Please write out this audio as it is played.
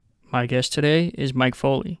My guest today is Mike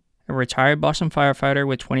Foley, a retired Boston firefighter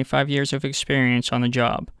with 25 years of experience on the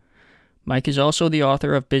job. Mike is also the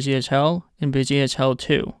author of Busy as Hell and Busy as Hell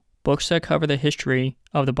 2, books that cover the history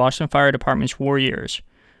of the Boston Fire Department's war years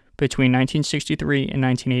between 1963 and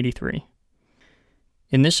 1983.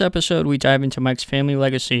 In this episode, we dive into Mike's family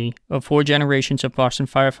legacy of 4 generations of Boston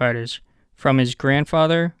firefighters, from his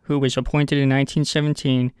grandfather, who was appointed in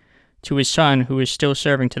 1917, to his son, who is still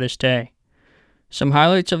serving to this day. Some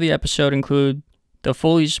highlights of the episode include the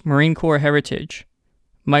Foley's Marine Corps heritage,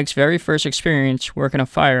 Mike's very first experience working a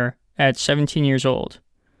fire at 17 years old,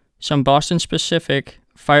 some Boston-specific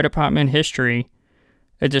fire department history,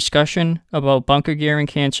 a discussion about bunker gear and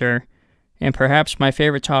cancer, and perhaps my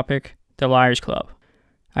favorite topic, the Liars Club.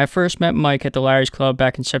 I first met Mike at the Liars Club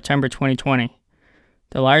back in September 2020.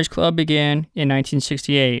 The Liars Club began in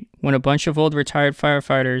 1968 when a bunch of old retired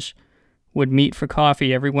firefighters would meet for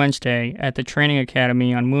coffee every Wednesday at the Training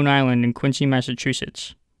Academy on Moon Island in Quincy,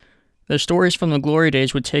 Massachusetts. The stories from the glory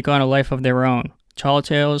days would take on a life of their own, tall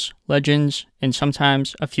tales, legends, and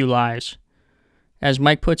sometimes a few lies. As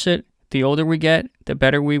Mike puts it, the older we get, the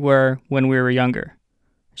better we were when we were younger.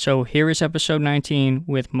 So here is episode 19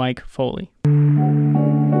 with Mike Foley.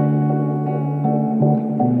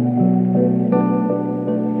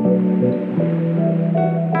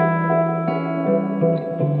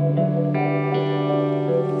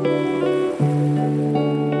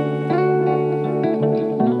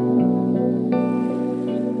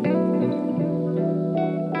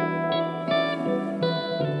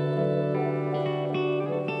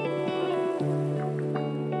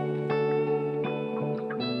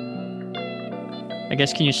 I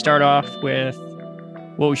guess, can you start off with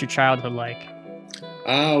what was your childhood like?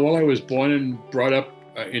 Well, I was born and brought up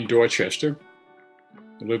in Dorchester.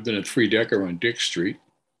 I lived in a 3-decker on Dick Street.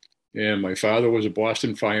 And my father was a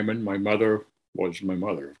Boston fireman. My mother was my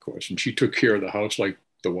mother, of course, and she took care of the house like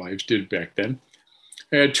the wives did back then.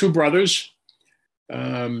 I had 2 brothers,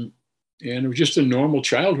 and it was just a normal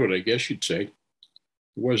childhood, I guess you'd say. It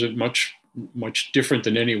wasn't much different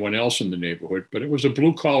than anyone else in the neighborhood, but it was a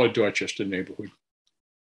blue-collar Dorchester neighborhood.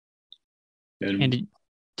 And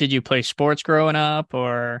did you play sports growing up,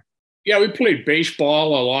 or? Yeah, we played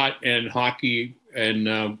baseball a lot and hockey,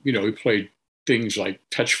 and we played things like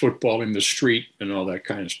touch football in the street and all that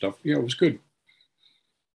kind of stuff. Yeah, it was good.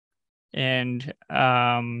 And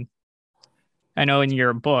I know in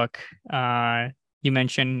your book, you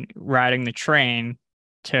mentioned riding the train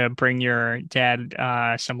to bring your dad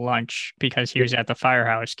some lunch because he was at the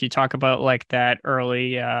firehouse. Can you talk about like that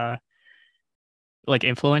early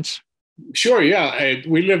influence? Sure, yeah.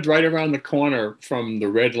 We lived right around the corner from the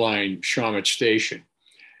Red Line Shawmut Station.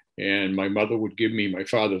 And my mother would give me my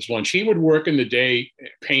father's lunch. He would work in the day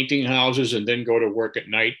painting houses and then go to work at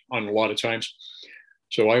night on a lot of times.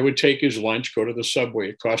 So I would take his lunch, go to the subway.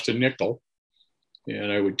 It cost a nickel.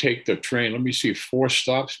 And I would take the train, 4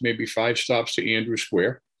 stops, maybe 5 stops to Andrew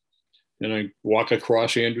Square. And I'd walk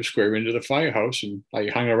across Andrew Square into the firehouse. And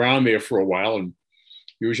I hung around there for a while. And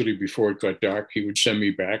usually before it got dark, he would send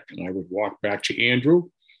me back. And I would walk back to Andrew,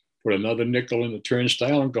 put another nickel in the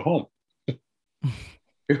turnstile and go home.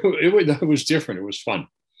 It was different. It was fun.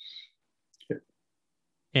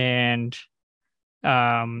 And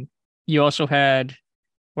you also had,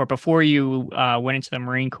 or before you went into the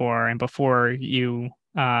Marine Corps and before you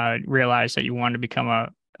realized that you wanted to become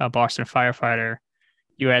a Boston firefighter,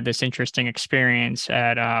 you had this interesting experience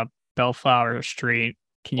at Bellflower Street.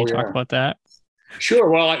 Can you talk about that? Sure.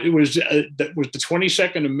 Well, it was the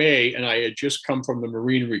 22nd of May, and I had just come from the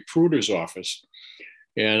Marine Recruiter's office.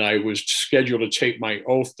 And I was scheduled to take my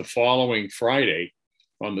oath the following Friday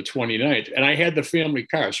on the 29th. And I had the family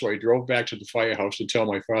car. So I drove back to the firehouse to tell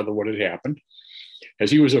my father what had happened,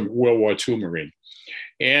 as he was a World War II Marine.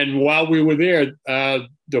 And while we were there,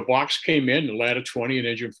 the box came in, the ladder 20 and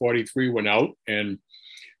engine 43 went out. And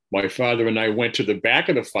my father and I went to the back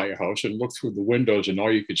of the firehouse and looked through the windows, and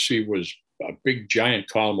all you could see was a big giant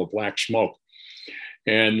column of black smoke.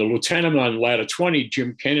 And the lieutenant on ladder 20,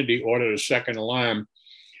 Jim Kennedy, ordered a second alarm.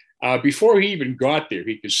 Before he even got there,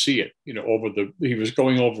 he could see it, he was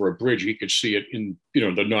going over a bridge. He could see it in,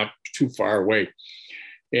 the not too far away.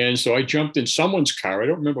 And so I jumped in someone's car. I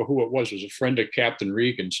don't remember who it was. It was a friend of Captain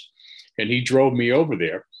Regan's, and he drove me over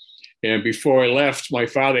there. And before I left, my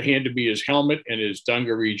father handed me his helmet and his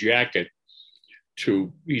dungaree jacket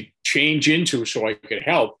to change into so I could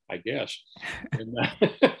help, I guess. And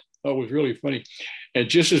that was really funny. And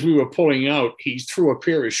just as we were pulling out, he threw a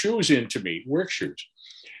pair of shoes into me, work shoes.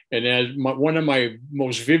 And as one of my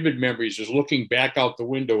most vivid memories is looking back out the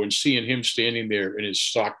window and seeing him standing there in his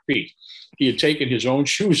sock feet. He had taken his own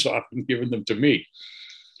shoes off and given them to me.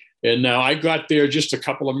 And now I got there just a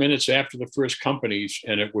couple of minutes after the first companies,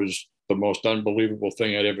 and it was the most unbelievable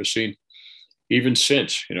thing I'd ever seen. Even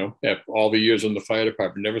since, after all the years in the fire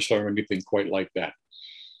department, never saw anything quite like that.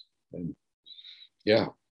 And yeah,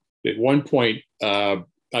 at one point,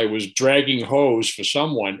 I was dragging hose for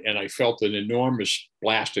someone, and I felt an enormous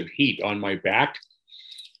blast of heat on my back.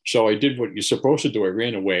 So I did what you're supposed to do. I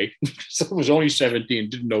ran away. So I was only 17,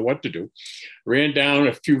 didn't know what to do. Ran down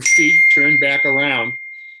a few feet, turned back around,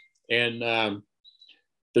 and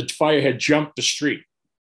the fire had jumped the street.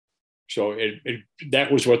 So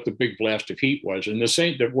that was what the big blast of heat was. And the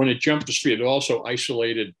same that when it jumped the street, it also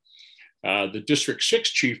isolated the District 6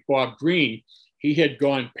 chief, Bob Green. He had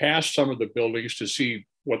gone past some of the buildings to see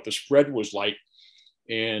what the spread was like,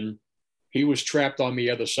 and he was trapped on the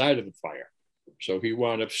other side of the fire. So he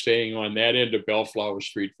wound up staying on that end of Bellflower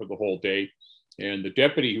Street for the whole day. And the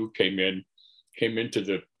deputy who came into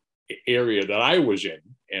the area that I was in,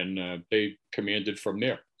 and they commanded from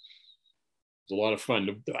there. It was a lot of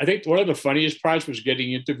fun. I think one of the funniest parts was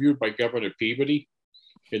getting interviewed by Governor Peabody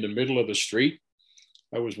in the middle of the street.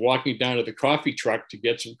 I was walking down to the coffee truck to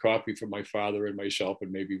get some coffee for my father and myself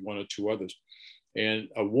and maybe one or two others. And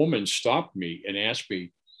a woman stopped me and asked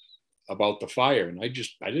me about the fire. And I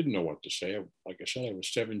didn't know what to say. Like I said, I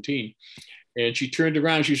was 17. And she turned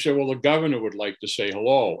around and she said, well, the governor would like to say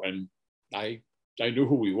hello. And I knew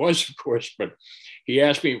who he was, of course, but he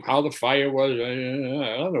asked me how the fire was.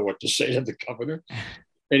 I don't know what to say to the governor.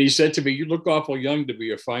 And he said to me, you look awful young to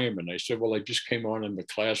be a fireman. I said, well, I just came on in the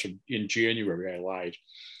class in January. I lied.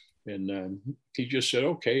 And he just said,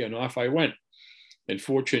 okay. And off I went. And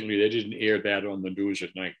fortunately, they didn't air that on the news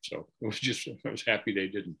at night. So I was happy they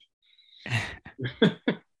didn't.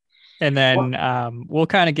 And then we'll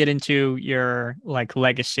kind of get into your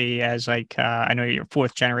legacy as I know you're four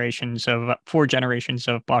generations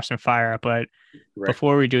of Boston Fire, but Correct.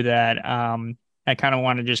 Before we do that, I kind of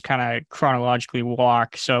want to just kind of chronologically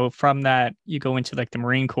walk. So from that, you go into the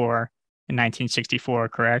Marine Corps in 1964,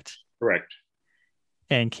 correct? Correct.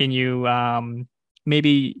 And can you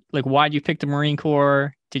maybe why did you pick the Marine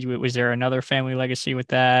Corps? Was there another family legacy with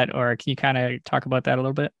that, or can you kind of talk about that a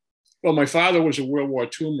little bit? Well, my father was a World War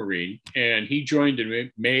II Marine, and he joined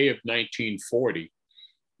in May of 1940,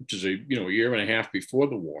 which is a year and a half before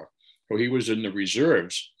the war. So he was in the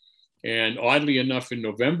reserves. And oddly enough, in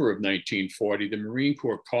November of 1940, the Marine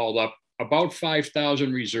Corps called up about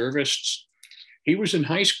 5,000 reservists. He was in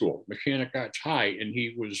high school, Mechanic Arts High, and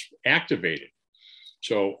he was activated.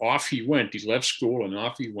 So off he went. He left school and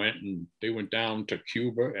off he went, and they went down to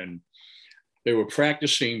Cuba, and they were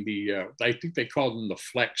practicing I think they called them the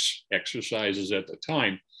flex exercises at the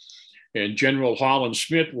time. And General Holland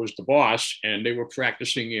Smith was the boss, and they were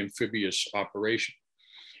practicing amphibious operation.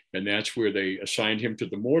 And that's where they assigned him to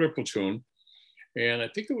the mortar platoon. And I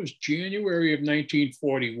think it was January of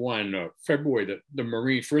 1941, February, that the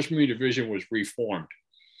 1st Marine Division was reformed.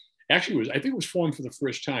 Actually, I think it was formed for the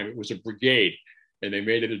first time. It was a brigade, and they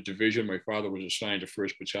made it a division. My father was assigned to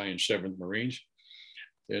 1st Battalion, 7th Marines.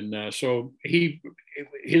 And so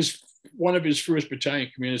one of his 1st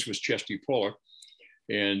Battalion commanders was Chesty Puller.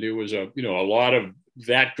 And there was a lot of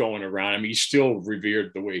that going around. I mean, he's still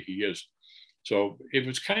revered the way he is. So it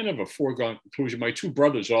was kind of a foregone conclusion. My two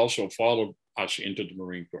brothers also followed us into the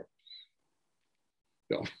Marine Corps.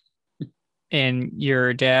 So. And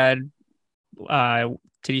your dad, did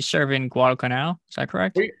he serve in Guadalcanal? Is that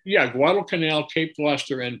correct? Yeah, Guadalcanal, Cape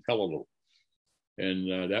Gloucester, and Peleliu.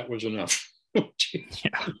 And that was enough.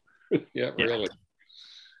 Yeah, really.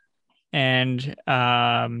 And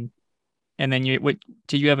then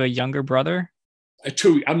did you have a younger brother?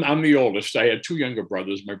 I'm the oldest. I had two younger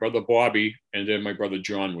brothers, my brother Bobby, and then my brother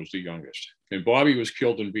John was the youngest. And Bobby was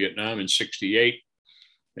killed in Vietnam in '68.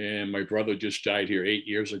 And my brother just died here 8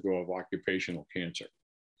 years ago of occupational cancer.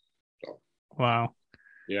 So. Wow.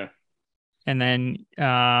 Yeah. And then,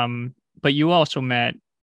 but you also met,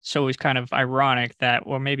 so it was kind of ironic that,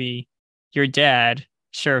 or maybe your dad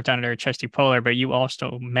served under Chesty Puller, but you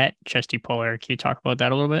also met Chesty Puller. Can you talk about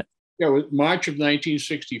that a little bit? Yeah, it was March of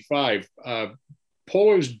 1965.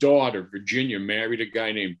 Puller's daughter, Virginia, married a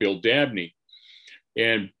guy named Bill Dabney.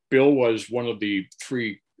 And Bill was one of the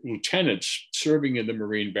 3 lieutenants serving in the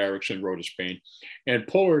Marine barracks in Rota, Spain. And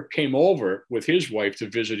Puller came over with his wife to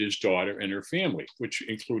visit his daughter and her family, which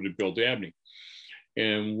included Bill Dabney.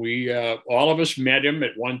 And we, all of us met him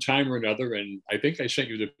at one time or another. And I think I sent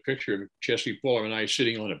you the picture of Chesty Puller and I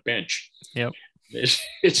sitting on a bench. Yep.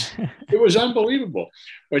 It was unbelievable.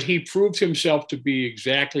 But he proved himself to be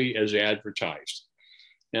exactly as advertised.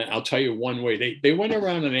 And I'll tell you one way. They went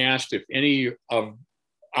around and asked if any of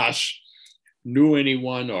us knew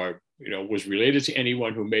anyone or was related to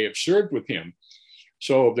anyone who may have served with him.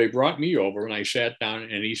 So they brought me over and I sat down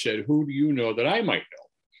and he said, "Who do you know that I might know?"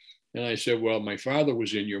 And I said, "Well, my father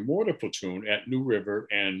was in your mortar platoon at New River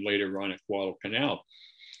and later on at Guadalcanal."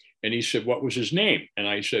 And he said, "What was his name?" And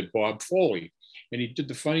I said, "Bob Foley." And he did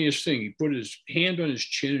the funniest thing. He put his hand on his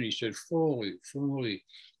chin and he said, "Foley, Foley."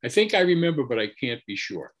 I think I remember, but I can't be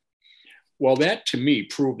sure. Well, that to me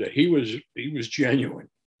proved that he was genuine.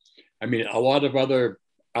 I mean, a lot of other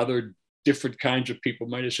different kinds of people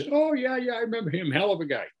might have said, "Oh yeah, I remember him, hell of a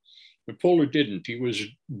guy." But Polar didn't. He was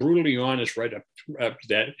brutally honest right up to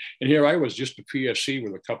that. And here I was, just a PFC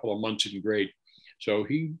with a couple of months in grade. So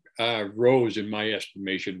he rose in my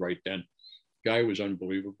estimation right then. Guy was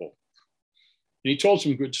unbelievable. And he told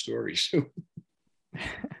some good stories too.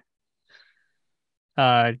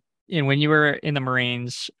 And when you were in the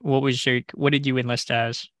Marines, what did you enlist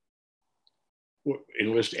as?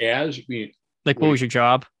 Enlist as? I mean, Like, what was your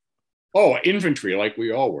job? Oh, infantry, like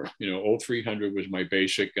we all were. 0300 was my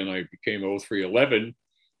basic, and I became 0311,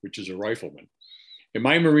 which is a rifleman. And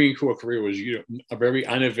my Marine Corps career was, a very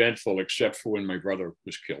uneventful, except for when my brother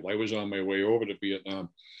was killed. I was on my way over to Vietnam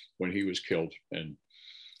when he was killed. And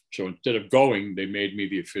so instead of going, they made me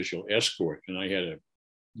the official escort, and I had to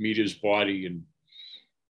meet his body in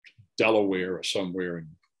Delaware or somewhere and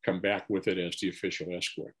come back with it as the official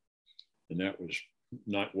escort. And that was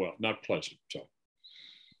not pleasant. So.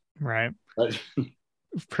 Right.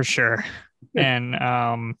 For sure. And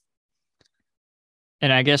I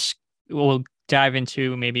guess we'll dive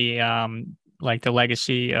into maybe like the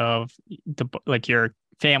legacy of your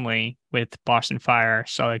family with Boston Fire.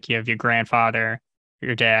 So like you have your grandfather,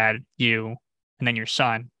 your dad, you, and then your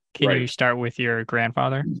son. Can you start with your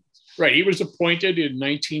grandfather? Right. He was appointed in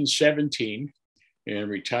 1917 and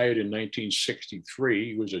retired in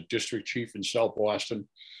 1963. He was a district chief in South Boston.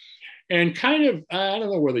 And kind of, I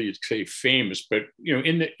don't know whether you'd say famous, but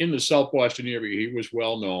in the South Boston area, he was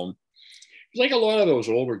well known. He was like a lot of those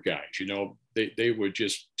older guys. They were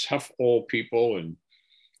just tough old people,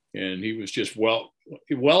 and he was just well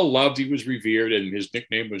loved. He was revered, and his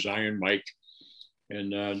nickname was Iron Mike.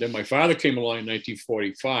 And then my father came along in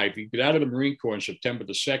 1945. He got out of the Marine Corps on September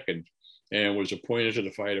the 2nd, and was appointed to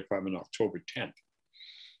the fire department October 10th.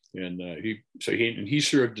 And he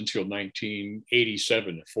served until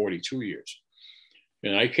 1987, 42 years.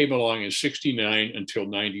 And I came along in 69 until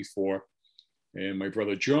 94. And my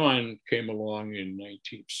brother John came along in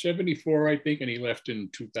 1974, I think, and he left in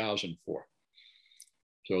 2004.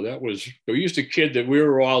 So we used to kid that we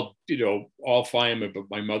were all, all firemen, but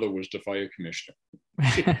my mother was the fire commissioner.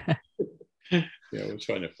 Yeah, it was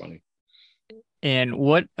kind of funny. And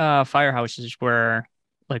what firehouses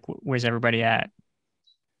where's everybody at?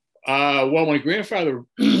 Well, my grandfather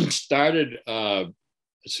started,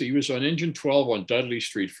 he was on Engine 12 on Dudley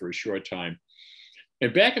Street for a short time.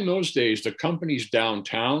 And back in those days, the companies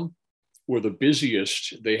downtown were the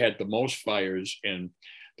busiest. They had the most fires. And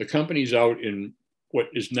the companies out in what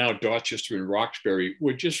is now Dorchester and Roxbury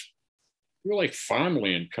were like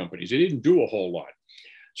farmland companies. They didn't do a whole lot.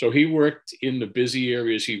 So he worked in the busy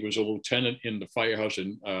areas. He was a lieutenant in the firehouse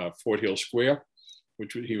in Fort Hill Square,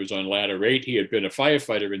 which he was on ladder 8. He had been a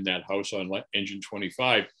firefighter in that house on engine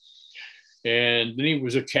 25. And then he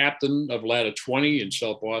was a captain of ladder 20 in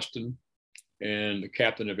South Boston and the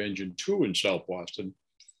captain of engine 2 in South Boston.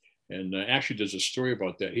 And actually there's a story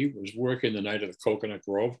about that. He was working the night of the Coconut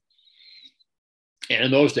Grove. And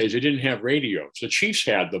in those days, they didn't have radios. The chiefs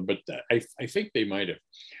had them, but I think they might have.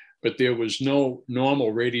 But there was no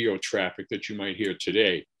normal radio traffic that you might hear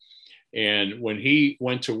today. And when he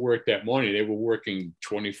went to work that morning, they were working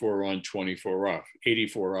 24 on, 24 off,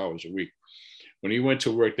 84 hours a week. When he went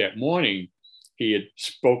to work that morning, he had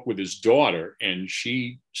spoke with his daughter, and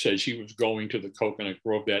she said she was going to the Coconut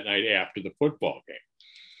Grove that night after the football game.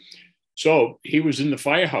 So he was in the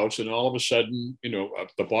firehouse, and all of a sudden,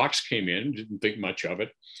 the box came in, didn't think much of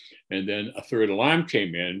it. And then a third alarm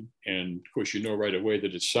came in, and of course, right away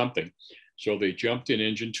that it's something. So they jumped in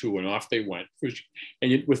engine 2 and off they went.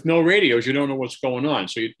 And with no radios, you don't know what's going on.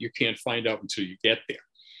 So you can't find out until you get there.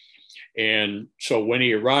 And so when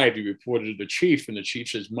he arrived, he reported to the chief, and the chief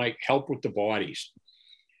says, "Mike, help with the bodies."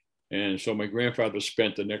 And so my grandfather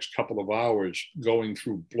spent the next couple of hours going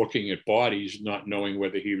through looking at bodies, not knowing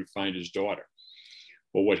whether he would find his daughter.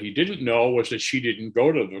 But what he didn't know was that she didn't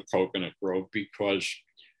go to the Coconut Grove because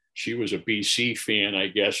she was a BC fan, I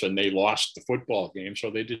guess, and they lost the football game, so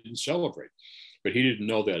they didn't celebrate. But he didn't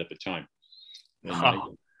know that at the time.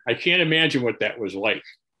 And I can't imagine what that was like.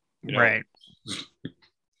 Right.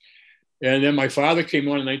 And then my father came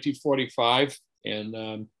on in 1945,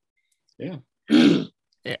 and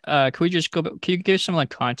Can we just go? Can you give some like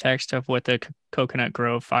context of what the Coconut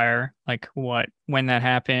Grove fire, like when that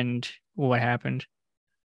happened, what happened?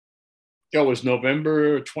 It was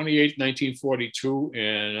November 28th, 1942.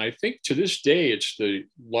 And I think to this day, it's the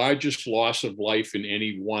largest loss of life in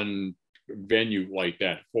any one venue like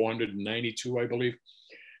that, 492, I believe.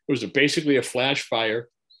 It was basically a flash fire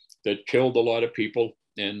that killed a lot of people.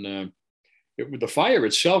 And the fire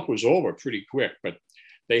itself was over pretty quick, but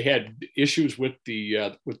they had issues with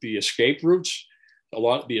the escape routes. A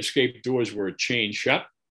lot of the escape doors were chained shut,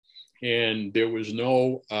 and there was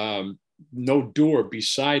no door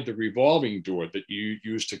beside the revolving door that you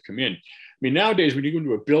use to come in. I mean, nowadays when you go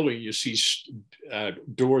into a building, you see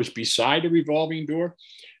doors beside a revolving door.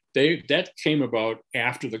 That came about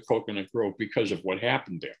after the Coconut Grove because of what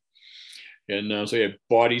happened there. And so they had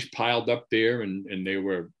bodies piled up there, and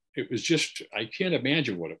it was just, I can't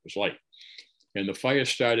imagine what it was like. And the fire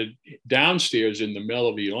started downstairs in the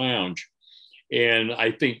Melody Lounge. And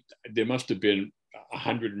I think there must have been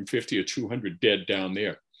 150 or 200 dead down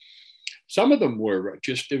there. Some of them were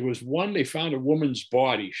just, there was one, they found a woman's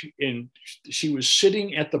body, and she was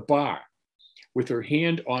sitting at the bar with her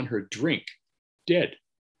hand on her drink, dead.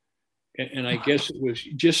 And I guess it was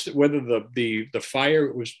just whether the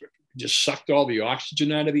fire was just sucked all the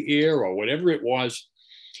oxygen out of the air or whatever it was.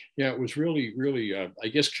 Yeah, it was really, really, I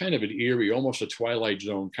guess, kind of an eerie, almost a Twilight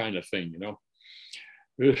Zone kind of thing,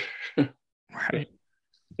 Right.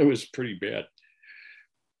 It was pretty bad.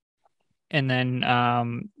 And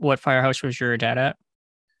then, what firehouse was your dad at?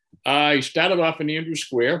 I started off in Andrew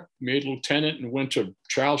Square, made lieutenant, and went to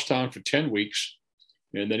Charlestown for 10 weeks.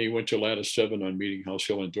 And then he went to Ladder 7 on Meeting House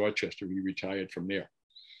Hill in Dorchester. He retired from there.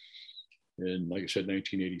 And like I said,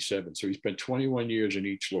 1987. So he spent 21 years in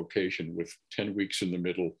each location with 10 weeks in the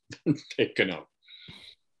middle taken out.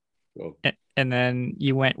 So, And then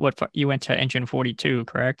you went to Engine 42,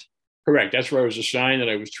 correct? correct. That's where I was assigned, and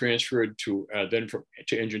I was transferred to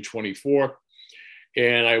to Engine 24.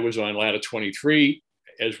 And I was on Ladder 23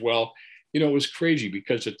 as well. It was crazy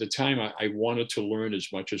because at the time I wanted to learn as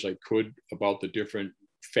much as I could about the different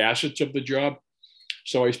facets of the job.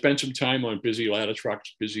 So I spent some time on busy ladder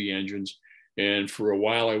trucks, busy engines. And for a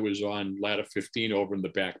while, I was on Ladder 15 over in the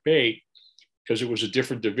Back Bay because it was a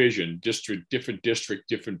different division, different district,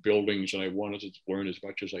 different buildings. And I wanted to learn as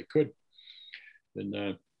much as I could.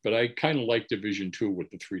 And, but I kind of liked Division 2 with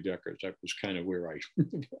the three deckers. That was kind of where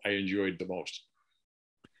I enjoyed the most.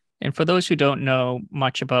 And for those who don't know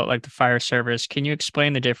much about like the fire service, can you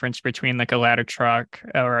explain the difference between like a ladder truck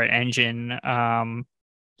or an engine,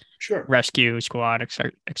 Sure. rescue squad,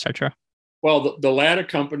 etc.? Well, the ladder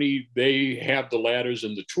company, they have the ladders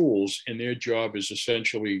and the tools, and their job is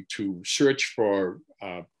essentially to search for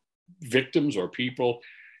victims or people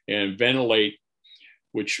and ventilate,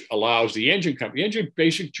 which allows the engine company. The engine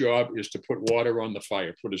basic job is to put water on the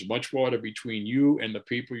fire, put as much water between you and the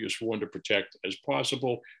people you're sworn to protect as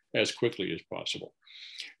possible, as quickly as possible.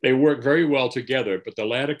 They work very well together, but the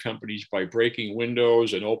ladder companies, by breaking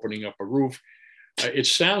windows and opening up a roof, it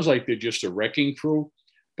sounds like they're just a wrecking crew,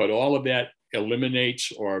 but all of that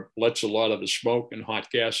eliminates or lets a lot of the smoke and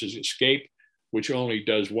hot gases escape, which only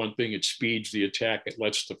does one thing. It speeds the attack. It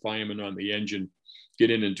lets the firemen on the engine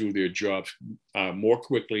get in and do their jobs more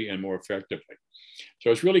quickly and more effectively.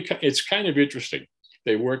 So it's kind of interesting.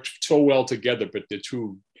 They work so well together, but they're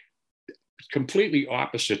two completely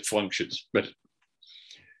opposite functions. But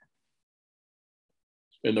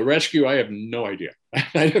in the rescue, I have no idea.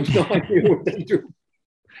 I have no idea what they do.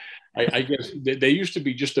 I guess they used to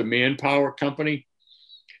be just a manpower company.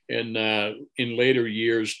 And in later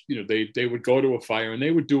years, they would go to a fire and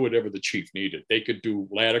they would do whatever the chief needed. They could do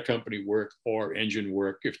ladder company work or engine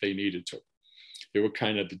work if they needed to. They were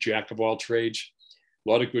kind of the jack of all trades. A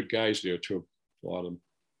lot of good guys there too. A lot of them.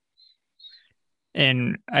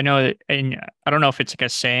 And I know that, and I don't know if it's like a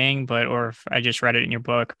saying, but or if I just read it in your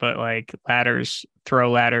book, but like ladders,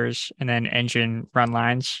 throw ladders, and then engine run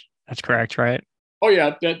lines. That's correct, right? Oh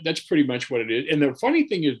yeah, that's pretty much what it is. And the funny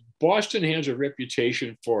thing is, Boston has a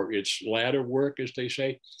reputation for its ladder work, as they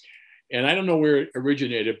say. And I don't know where it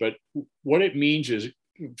originated, but what it means is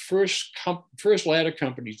first ladder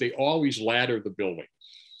companies, they always ladder the building.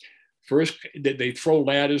 First, they throw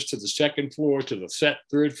ladders to the second floor, to the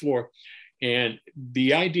third floor. And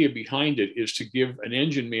the idea behind it is to give an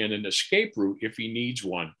engine man an escape route if he needs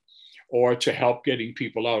one, or to help getting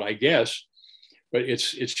people out, I guess. But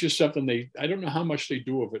it's just something I don't know how much they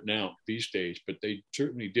do of it now these days, but they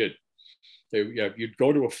certainly did. You'd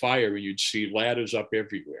go to a fire and you'd see ladders up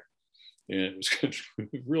everywhere. And it was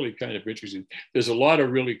really kind of interesting. There's a lot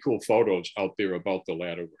of really cool photos out there about the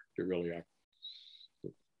ladder work. There really are.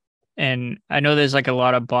 And I know there's like a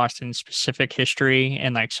lot of Boston specific history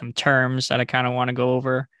and like some terms that I kind of want to go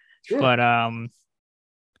over. Sure. But I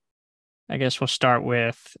guess we'll start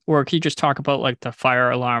with, or can you just talk about like the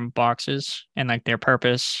fire alarm boxes and like their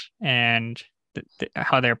purpose and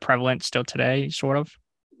how they're prevalent still today, sort of?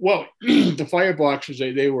 Well, the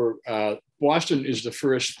fireboxes, they were, Boston is the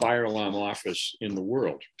first fire alarm office in the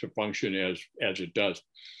world to function as it does.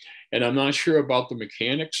 And I'm not sure about the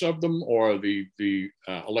mechanics of them or the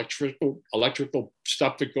electrical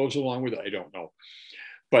stuff that goes along with it. I don't know,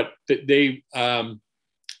 but they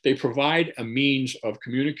provide a means of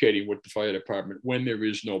communicating with the fire department when there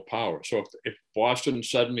is no power. So if Boston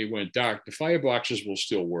suddenly went dark, the fireboxes will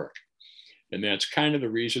still work, and that's kind of the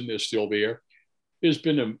reason they're still there. There's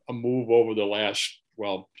been a move over the last,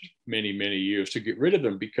 well, many years to get rid of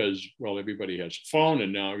them because, well, everybody has a phone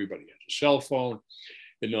and now everybody has a cell phone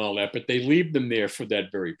and all that, but they leave them there for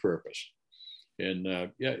that very purpose. And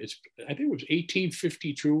yeah, I think it was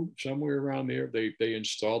 1852, somewhere around there, they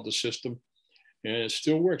installed the system, and it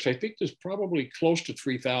still works. I think there's probably close to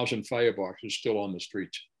 3,000 fireboxes still on the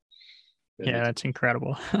streets. And Yeah, that's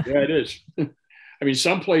incredible. yeah, it is. I mean,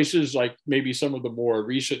 some places, like maybe some of the more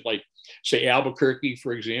recent, like say Albuquerque,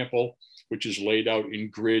 for example, which is laid out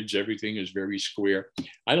in grids, everything is very square.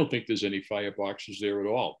 I don't think there's any fireboxes there at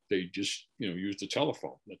all. They just, use the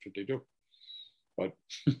telephone. That's what they do. But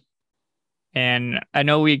And I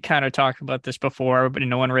know we kind of talked about this before, but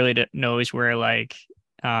no one really knows where like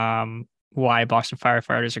why Boston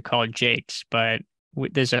firefighters are called Jakes. But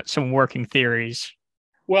there's some working theories.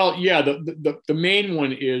 well, yeah, the main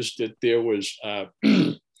one is that there was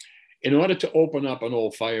in order to open up an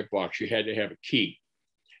old firebox, you had to have a key.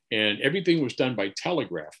 And everything was done by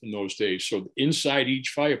telegraph in those days. So inside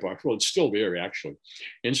each firebox, well, it's still there actually.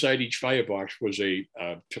 Inside each firebox was a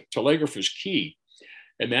telegrapher's key,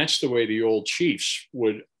 and that's the way the old chiefs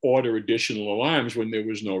would order additional alarms when there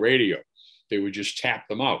was no radio. They would just tap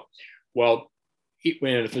them out. Well,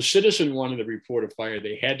 if a citizen wanted to report a fire,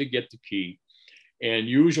 they had to get the key. And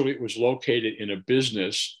usually it was located in a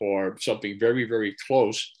business or something very, very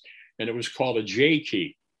close. And it was called a J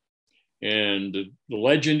key. And the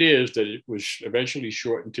legend is that it was eventually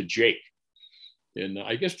shortened to Jake. And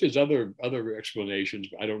I guess there's other explanations,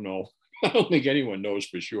 but I don't know. I don't think anyone knows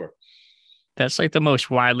for sure. That's like the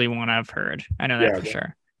most widely one I've heard. I know that Yeah, for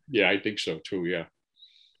sure. yeah, I think so too. Yeah.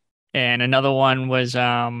 And another one was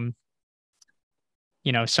some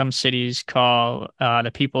cities call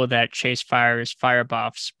the people that chase fires fire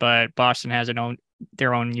buffs, but Boston has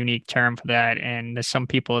their own unique term for that. And there's some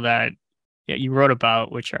people that you wrote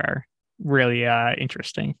about, which are really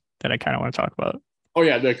interesting that I kind of want to talk about. Oh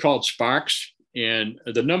yeah, they're called Sparks. And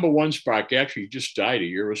the number one Spark actually just died a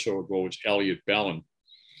year or so ago. It's Elliot Bellin.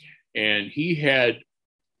 And he had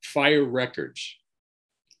fire records.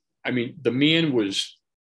 I mean, the man was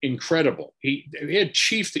incredible. He had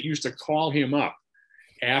chiefs that used to call him up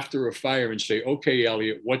after a fire and say, okay,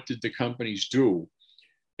 Elliot, what did the companies do?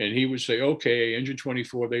 And he would say, okay, engine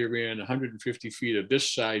 24, they ran 150 feet of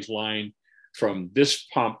this size line from this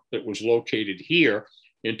pump that was located here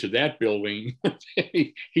into that building.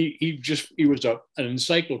 he was an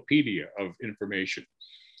encyclopedia of information.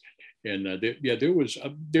 And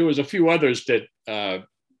there was a few others that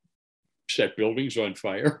set buildings on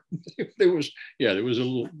fire. there was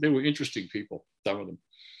they were interesting people, some of them.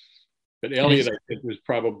 But Elliot, I think, was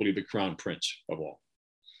probably the crown prince of all.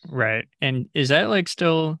 Right. And is that like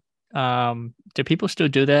still do people still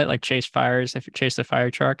do that, like chase fires, if you chase the fire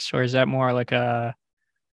trucks, or is that more like a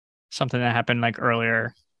something that happened like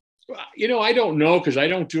earlier? I don't know because I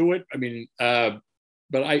don't do it. I mean,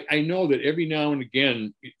 but I know that every now and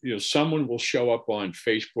again, someone will show up on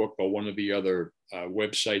Facebook or one of the other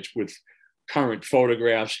websites with current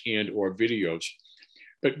photographs and or videos.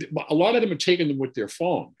 But a lot of them are taking them with their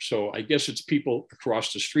phone. So I guess it's people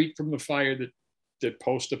across the street from the fire that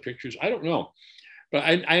post the pictures. I don't know. But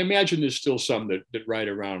I imagine there's still some that ride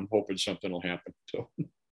around hoping something will happen. So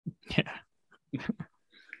Yeah.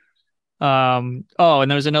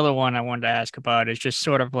 And there was another one I wanted to ask about. It's just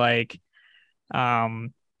sort of like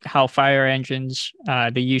how fire engines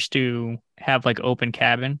they used to have like open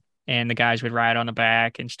cabin and the guys would ride on the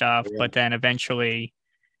back and stuff, yeah. but then eventually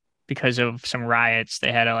because of some riots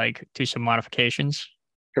they had to like do some modifications.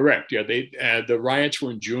 Correct. Yeah, the riots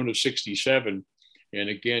were in June of '67, and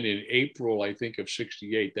again in April, I think, of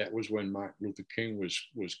 '68. That was when Martin Luther King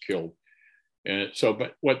was killed. And so,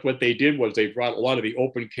 but what they did was they brought a lot of the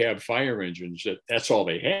open cab fire engines. That's all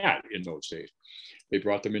they had in those days. They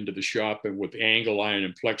brought them into the shop, and with angle iron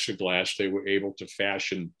and plexiglass, they were able to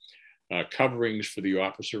fashion coverings for the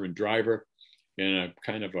officer and driver. and a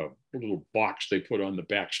kind of a little box they put on the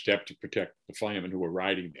back step to protect the firemen who were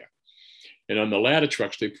riding there. And on the ladder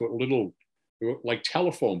trucks, they put little, like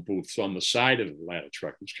telephone booths on the side of the ladder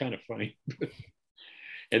truck. It's kind of funny.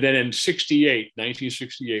 And then in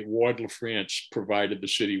 1968, Ward LaFrance provided the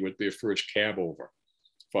city with their first cab over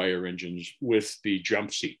fire engines with the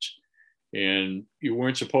jump seats. And you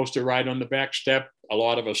weren't supposed to ride on the back step. A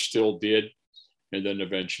lot of us still did. And then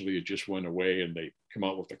eventually it just went away, and they come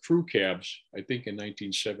out with the crew cabs, I think in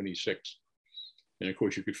 1976. And of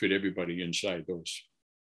course, you could fit everybody inside those.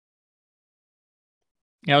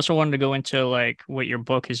 I also wanted to go into like what your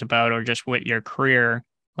book is about, or just what your career,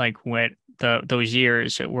 like what those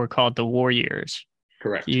years that were called the war years.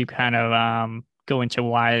 Correct. You kind of go into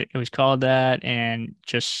why it was called that and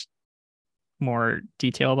just more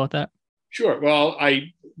detail about that? Sure. Well,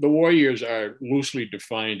 the war years are loosely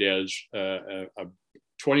defined as a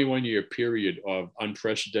 21-year period of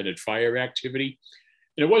unprecedented fire activity.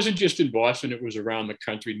 And it wasn't just in Boston, it was around the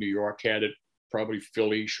country. New York had it, probably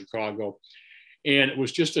Philly, Chicago. And it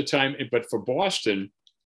was just a time, but for Boston,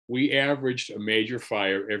 we averaged a major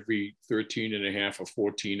fire every 13 and a half or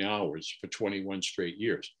 14 hours for 21 straight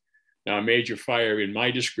years. Now, a major fire in my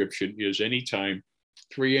description is anytime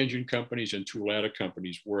 3 engine companies and 2 ladder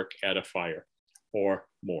companies work at a fire or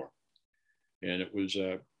more. And it was,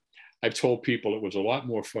 I've told people it was a lot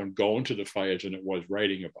more fun going to the fires than it was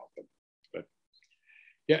writing about them. But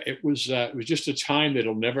yeah, it was just a time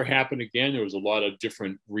that'll never happen again. There was a lot of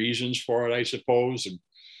different reasons for it, I suppose. And,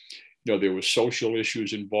 there were social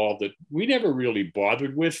issues involved that we never really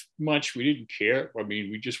bothered with much. We didn't care. I mean,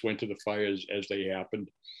 we just went to the fires as they happened.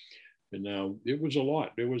 And now it was a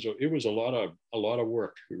lot. It was a lot of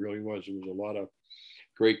work. It really was. It was a lot of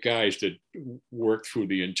great guys that worked through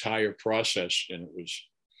the entire process. And it was,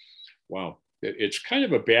 wow. It's kind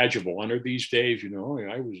of a badge of honor these days, oh,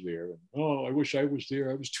 I was there. Oh, I wish I was there.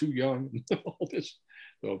 I was too young. All this.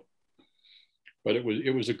 So, but it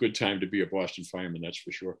was a good time to be a Boston fireman, that's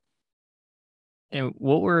for sure. And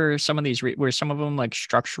what were some of these? Were some of them like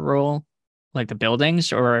structural, like the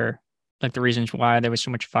buildings, or like the reasons why there was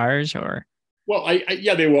so much fires? Or well,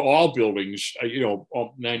 yeah, they were all buildings.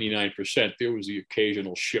 99%. There was the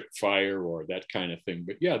occasional ship fire or that kind of thing,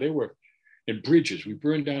 but yeah, they were. And bridges. We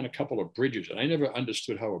burned down a couple of bridges, and I never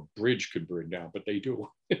understood how a bridge could burn down, but they do.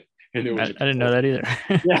 And there was I didn't know that either.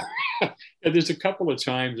 Yeah. And there's a couple of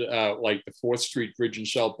times, like the 4th Street Bridge in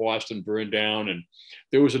South Boston burned down, and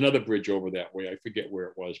there was another bridge over that way. I forget where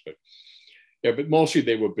it was, but yeah, but mostly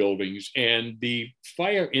they were buildings. And the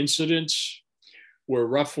fire incidents were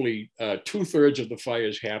roughly 2/3 of the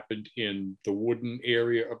fires happened in the Woodin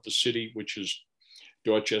area of the city, which is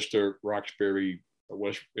Dorchester, Roxbury,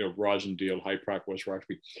 West, Rosendale, Hyde Park, West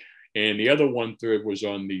Roxbury. And the other 1/3 was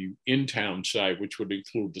on the in-town side, which would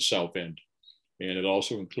include the South End. And it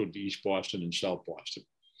also included East Boston and South Boston.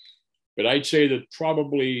 But I'd say that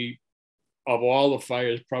probably of all the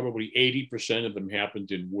fires, probably 80% of them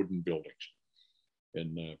happened in wooden buildings.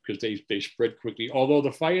 And because they spread quickly. Although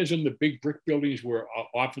the fires in the big brick buildings were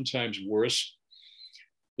oftentimes worse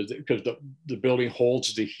because the building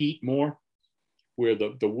holds the heat more, where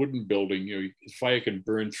the wooden building, the fire can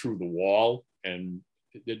burn through the wall, and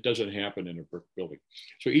it doesn't happen in a brick building.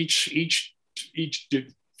 So each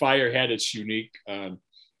fire had its unique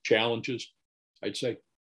challenges, I'd say.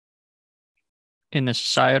 In the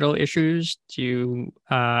societal issues, do you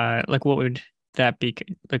like what would that be?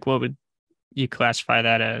 Like, what would you classify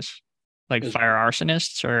that as? Like fire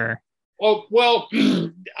arsonists, or? Oh, well,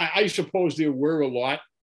 I suppose there were a lot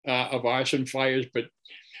of arson fires, but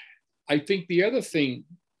I think the other thing,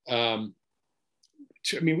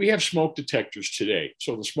 we have smoke detectors today.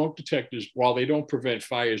 So the smoke detectors, while they don't prevent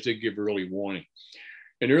fires, they give early warning.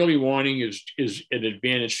 And early warning is an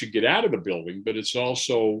advantage to get out of the building, but it's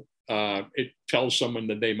also, it tells someone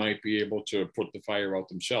that they might be able to put the fire out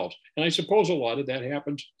themselves. And I suppose a lot of that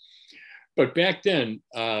happens. But back then,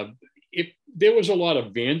 there was a lot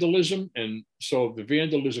of vandalism. And so the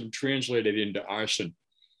vandalism translated into arson.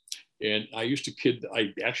 And I actually kidded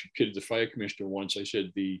the fire commissioner once. I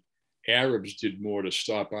said the Arabs did more to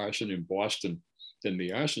stop arson in Boston than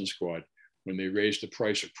the arson squad when they raised the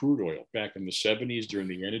price of crude oil back in the 70s during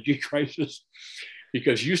the energy crisis,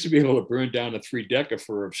 because you used to be able to burn down a 3-decker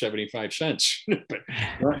for 75 cents. But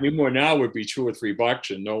not anymore. Now would be $2 or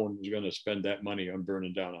 $3, and no one was going to spend that money on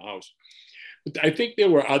burning down a house. But I think there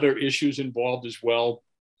were other issues involved as well.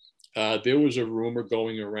 There was a rumor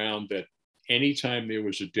going around that anytime there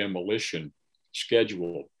was a demolition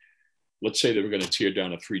scheduled, let's say they were going to tear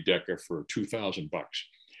down a 3-decker for $2,000.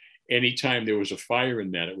 Anytime there was a fire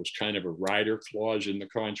in that, it was kind of a rider clause in the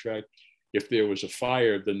contract. If there was a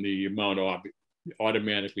fire, then the amount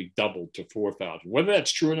automatically doubled to 4,000. Whether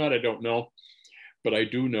that's true or not, I don't know. But I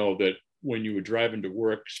do know that when you were driving to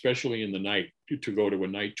work, especially in the night, to go to a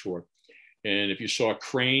night tour, and if you saw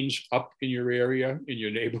cranes up in your area, in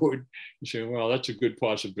your neighborhood, you say, well, that's a good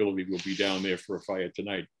possibility we'll be down there for a fire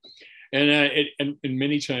tonight. And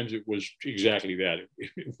many times it was exactly that.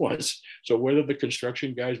 It was. So whether the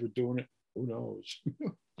construction guys were doing it, who knows?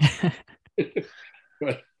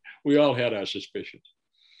 But we all had our suspicions.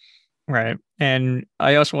 Right. And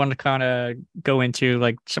I also wanted to kind of go into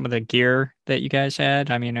like some of the gear that you guys had.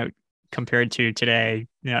 I mean, compared to today,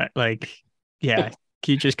 like, yeah,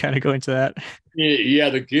 can you just kind of go into that? Yeah,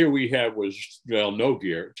 the gear we had was, well, no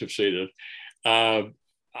gear to say that.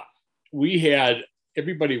 We had,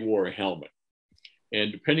 everybody wore a helmet.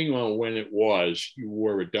 And depending on when it was, you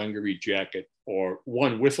wore a dungaree jacket, or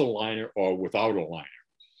one with a liner or without a liner.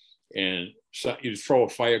 And so you'd throw a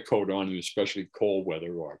fire coat on in especially cold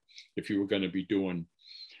weather, or if you were going to be doing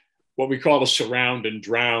what we call a surround and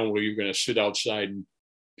drown, where you're going to sit outside and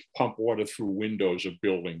pump water through windows of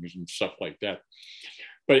buildings and stuff like that.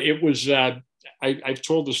 But it was, I've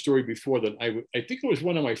told the story before that I think it was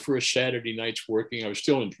one of my first Saturday nights working. I was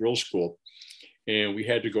still in drill school, and we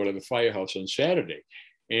had to go to the firehouse on Saturday.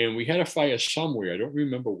 And we had a fire somewhere, I don't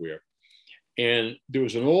remember where. And there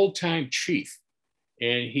was an old time chief.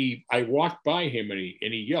 And I walked by him, and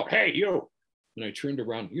he yelled, "Hey, you." And I turned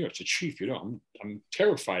around, it's a chief, I'm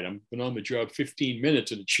terrified. I've been on the job 15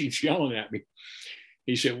 minutes and the chief's yelling at me.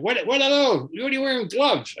 He said, what are those? What are you wearing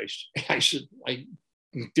gloves? I said, I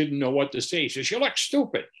didn't know what to say. He says, "You look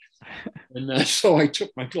stupid." And so I took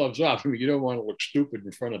my gloves off. I mean, you don't want to look stupid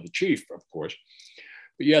in front of the chief, of course.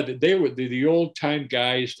 But yeah, they were the old time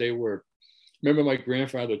guys. They were, remember my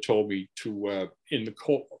grandfather told me to, in the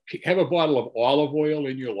cold, have a bottle of olive oil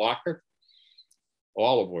in your locker.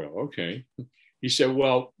 Olive oil, okay. He said,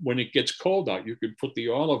 well, when it gets cold out, you can put the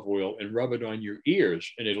olive oil and rub it on your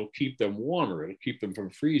ears, and it'll keep them warmer. It'll keep them from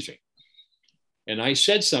freezing. And I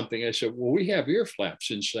said something. I said, well, we have ear flaps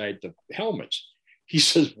inside the helmets. He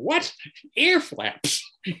says, what? Ear flaps?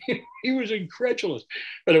 He was incredulous.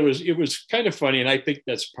 But it was kind of funny. And I think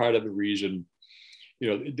that's part of the reason,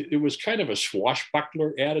 it was kind of a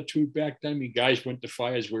swashbuckler attitude back then. I mean, guys went to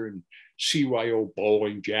fires wearing CYO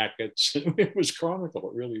bowling jackets. It was comical.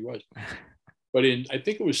 It really was. But I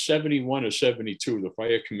think it was 71 or 72, the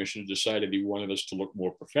fire commissioner decided he wanted us to look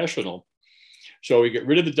more professional. So he got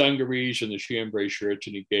rid of the dungarees and the chambray shirts,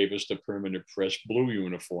 and he gave us the permanent press blue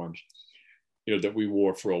uniforms, that we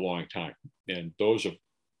wore for a long time. And those have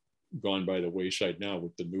gone by the wayside now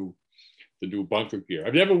with the new bunker gear.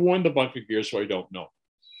 I've never worn the bunker gear, so I don't know.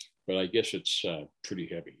 But I guess it's pretty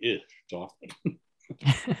heavy. It's often.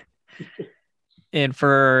 And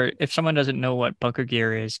if someone doesn't know what bunker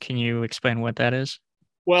gear is, can you explain what that is?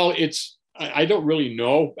 Well, I don't really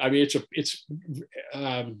know. I mean, it's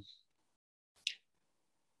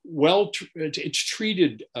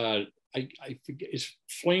treated. I forget, it's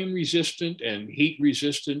flame resistant and heat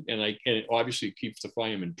resistant, and it obviously keeps the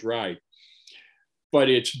fireman dry. But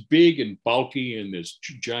it's big and bulky, and there's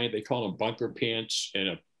giant. They call them bunker pants, and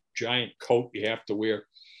a giant coat you have to wear.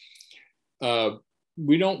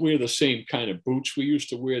 We don't wear the same kind of boots we used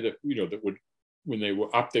to wear that would, when they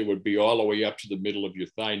were up, they would be all the way up to the middle of your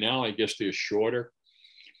thigh. Now I guess they're shorter.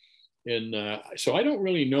 And so I don't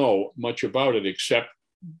really know much about it, except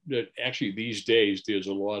that actually these days there's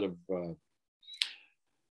a lot of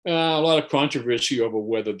controversy over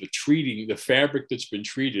whether the fabric that's been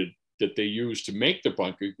treated that they use to make the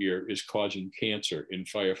bunker gear is causing cancer in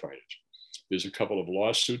firefighters. There's a couple of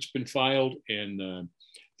lawsuits been filed, and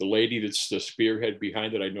the lady that's the spearhead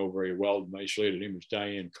behind it, I know very well. Nice lady. Her name is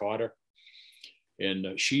Diane Carter.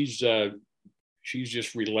 And she's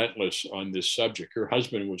just relentless on this subject. Her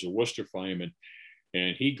husband was a Worcester fireman,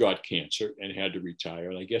 and he got cancer and had to retire.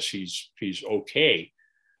 And I guess he's okay.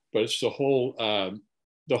 But it's the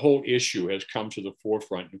whole issue has come to the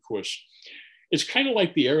forefront. And of course, it's kind of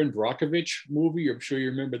like the Erin Brockovich movie. I'm sure you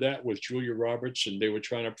remember that, with Julia Roberts. And they were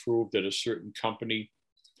trying to prove that a certain company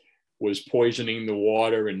was poisoning the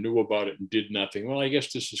water and knew about it and did nothing. Well, I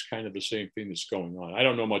guess this is kind of the same thing that's going on. I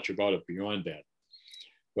don't know much about it beyond that.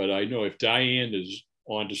 But I know if Diane is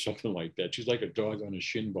onto something like that, she's like a dog on a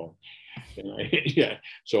shin bone. And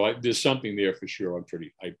there's something there for sure.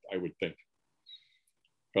 I would think.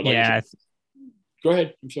 But like go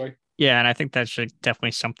ahead. I'm sorry. Yeah, and I think that's definitely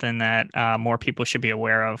something that more people should be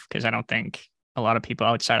aware of, because I don't think a lot of people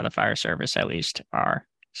outside of the fire service, at least, are.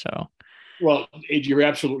 So. Well, you're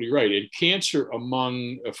absolutely right. And cancer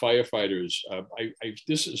among firefighters,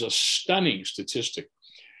 this is a stunning statistic,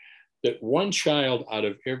 that one child out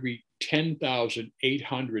of every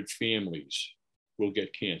 10,800 families will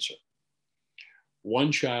get cancer.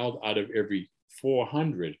 One child out of every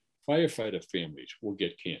 400 firefighter families will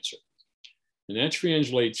get cancer. And that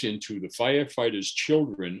translates into the firefighters'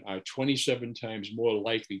 children are 27 times more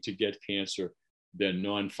likely to get cancer than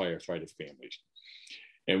non-firefighter families.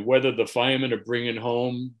 And whether the firemen are bringing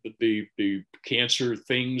home the cancer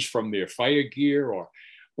things from their fire gear, or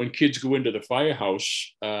when kids go into the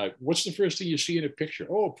firehouse, what's the first thing you see in a picture?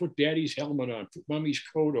 Oh, put daddy's helmet on, put mommy's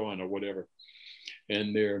coat on, or whatever.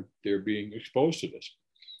 And they're being exposed to this.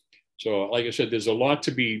 So, like I said, there's a lot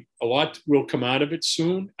will come out of it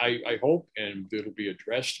soon, I hope, and it'll be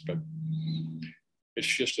addressed. But it's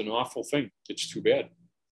just an awful thing. It's too bad.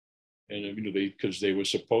 And because they were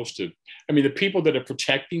supposed to. I mean, the people that are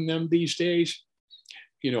protecting them these days,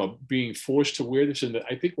 being forced to wear this. And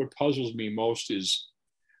I think what puzzles me most is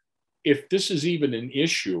if this is even an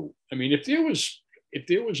issue. I mean, if there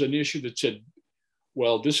was an issue that said,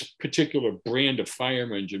 well, this particular brand of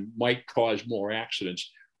fire engine might cause more accidents,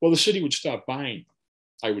 well, the city would stop buying them,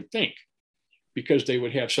 I would think, because they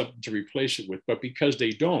would have something to replace it with. But because they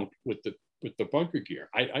don't with the bunker gear,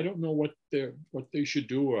 I don't know what they should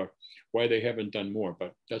do or why they haven't done more.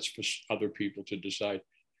 But that's for other people to decide.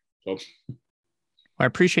 So, I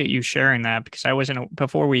appreciate you sharing that, because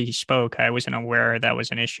before we spoke, I wasn't aware that was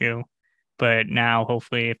an issue. But now,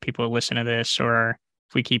 hopefully, if people listen to this, or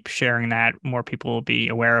if we keep sharing that, more people will be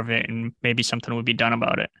aware of it, and maybe something will be done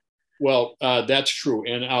about it. Well, that's true.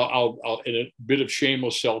 And I'll in a bit of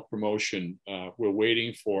shameless self-promotion, we're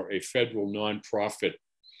waiting for a federal nonprofit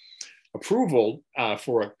approval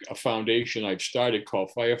for a foundation I've started called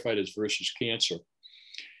Firefighters versus Cancer.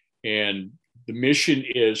 And the mission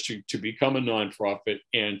is to become a nonprofit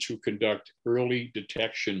and to conduct early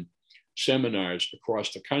detection seminars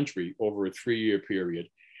across the country over a 3-year period.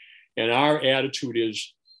 And our attitude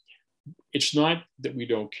is, it's not that we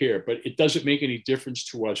don't care, but it doesn't make any difference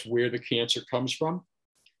to us where the cancer comes from,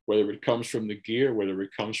 whether it comes from the gear, whether it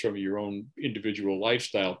comes from your own individual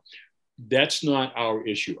lifestyle. That's not our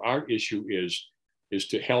issue. Our issue is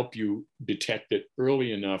to help you detect it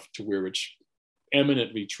early enough to where it's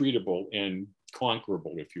eminently treatable and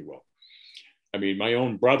conquerable, if you will. I mean, my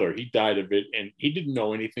own brother, he died of it, and he didn't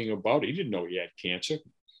know anything about it. He didn't know he had cancer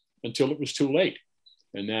until it was too late.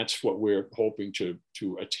 And that's what we're hoping to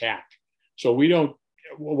attack. So we don't,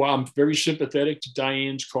 while I'm very sympathetic to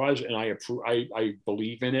Diane's cause, and I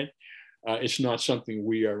believe in it, it's not something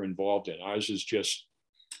we are involved in. Ours is just,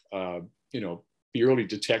 the early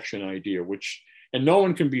detection idea, and no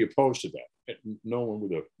one can be opposed to that.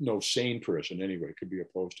 No sane person anyway could be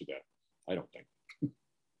opposed to that, I don't think.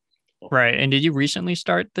 Right. And did you recently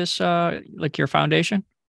start this, like your foundation?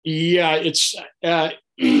 Yeah, it's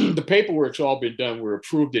the paperwork's all been done. We're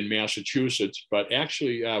approved in Massachusetts, but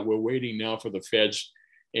actually we're waiting now for the feds,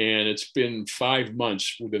 and it's been 5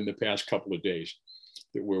 months within the past couple of days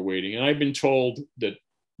that we're waiting. And I've been told that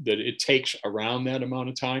it takes around that amount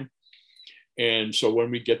of time. And so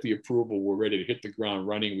when we get the approval, we're ready to hit the ground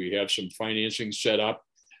running. We have some financing set up,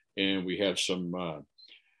 and we have some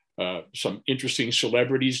interesting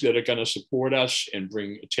celebrities that are going to support us and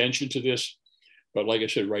bring attention to this. But like I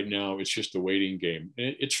said, right now, it's just a waiting game.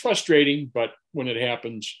 And it's frustrating, but when it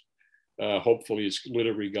happens, hopefully it's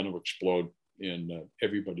literally going to explode, and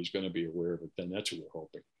everybody's going to be aware of it. Then that's what we're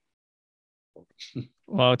hoping.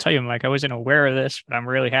 Well, I'll tell you, Mike, I wasn't aware of this, but I'm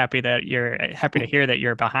really happy to hear that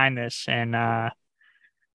you're behind this. And, I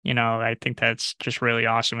think that's just really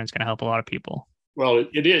awesome. It's going to help a lot of people. Well,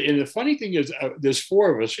 it is. And the funny thing is, there's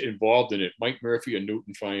 4 of us involved in it. Mike Murphy, a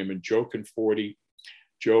Newton fireman, Joe Conforti.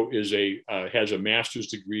 Joe has a master's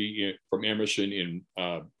degree from Emerson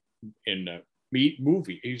in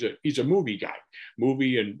movie. He's a movie guy,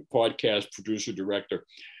 movie and podcast producer, director.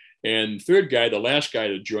 And third guy, the last guy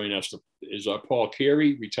to join us, is Paul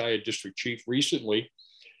Carey, retired district chief recently,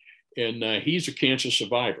 and he's a cancer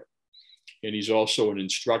survivor. And he's also an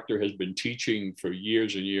instructor, has been teaching for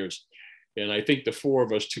years and years. And I think the 4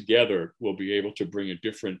 of us together will be able to bring a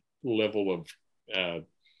different level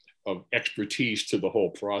of expertise to the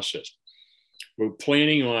whole process. We're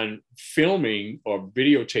planning on filming or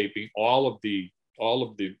videotaping all of the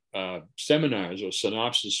seminars or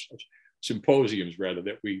symposiums rather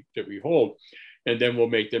that we hold, and then we'll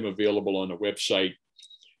make them available on the website.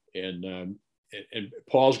 And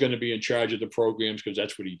Paul's going to be in charge of the programs because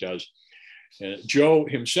that's what he does. Joe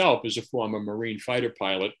himself is a former Marine fighter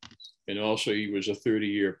pilot, and also he was a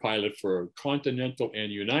 30-year pilot for Continental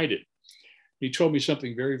and United. He told me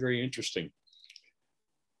something very, very interesting.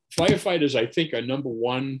 Firefighters, I think, are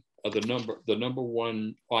the number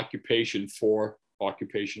one occupation for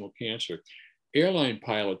occupational cancer. Airline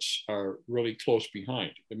pilots are really close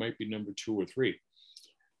behind. It might be number 2 or 3.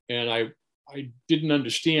 And I didn't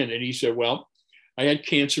understand. And he said, well, I had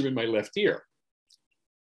cancer in my left ear.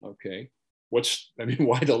 Okay.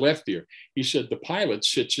 Why the left ear? He said, the pilot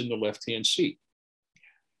sits in the left-hand seat.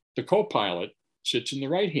 The co-pilot sits in the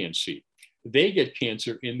right-hand seat. They get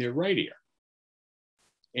cancer in their right ear.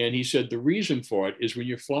 And he said the reason for it is when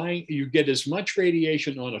you're flying, you get as much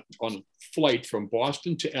radiation on a flight from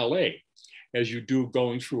Boston to LA as you do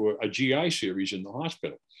going through a GI series in the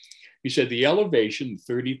hospital. He said the elevation,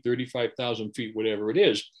 30, 35,000 feet, whatever it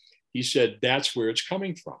is, he said that's where it's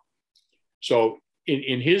coming from. So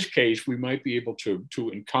in his case, we might be able to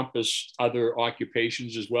encompass other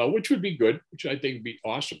occupations as well, which would be good, which I think would be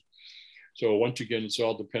awesome. So once again, it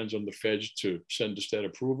all depends on the feds to send us that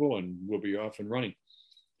approval, and we'll be off and running.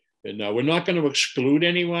 And we're not going to exclude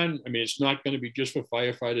anyone. I mean, it's not going to be just for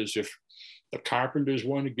firefighters. If the carpenters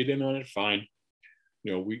want to get in on it, fine.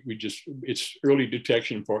 You know, we just, it's early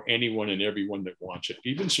detection for anyone and everyone that wants it.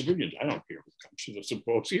 Even civilians, I don't care who comes to the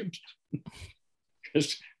symposiums.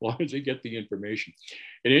 As long as they get the information.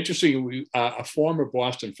 And interestingly, a former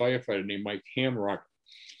Boston firefighter named Mike Hamrock,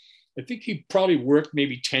 I think he probably worked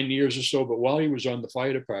maybe 10 years or so, but while he was on the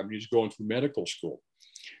fire department, he was going through medical school,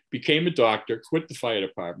 became a doctor, quit the fire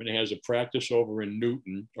department, and has a practice over in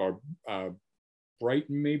Newton or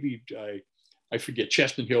Brighton, maybe, I forget,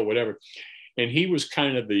 Chestnut Hill, whatever. And he was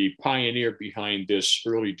kind of the pioneer behind this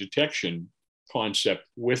early detection concept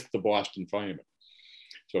with the Boston firemen.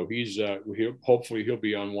 So hopefully he'll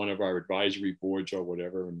be on one of our advisory boards or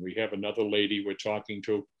whatever. And we have another lady we're talking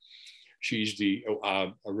to. She's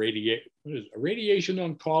a radiation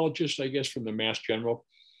oncologist, I guess, from the Mass General.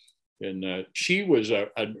 And she was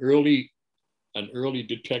an early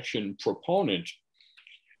detection proponent.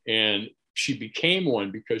 And she became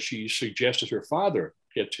one because she suggested her father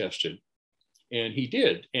get tested. And he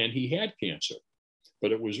did, and he had cancer.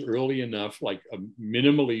 But it was early enough, like a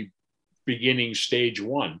minimally beginning stage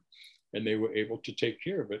 1, and they were able to take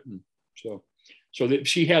care of it. And so that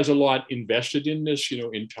she has a lot invested in this, you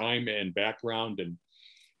know, in time and background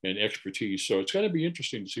and expertise. So it's going to be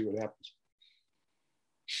interesting to see what happens.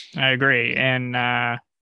 I agree. And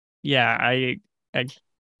yeah, I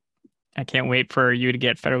can't wait for you to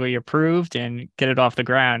get federally approved and get it off the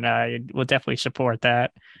ground. I will definitely support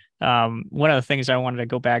that. One of the things I wanted to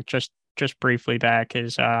go back just briefly back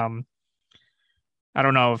is I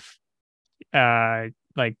don't know if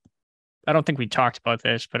like, I don't think we talked about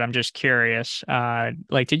this, but I'm just curious.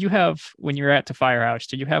 Like, did you have, when you were at the firehouse,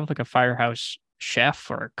 did you have like a firehouse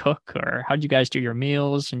chef or a cook, or how did you guys do your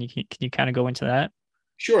meals? And can you kind of go into that?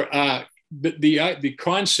 Sure. The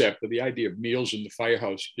concept of the idea of meals in the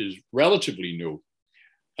firehouse is relatively new.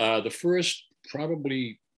 The first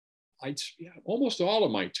probably, almost all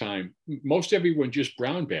of my time, most everyone just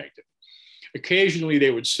brown bagged it. Occasionally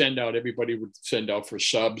everybody would send out for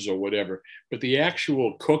subs or whatever, but the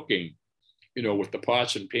actual cooking, you know, with the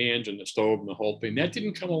pots and pans and the stove and the whole thing, that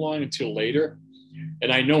didn't come along until later.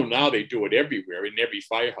 And I know now they do it everywhere in every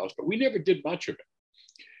firehouse, but we never did much of it.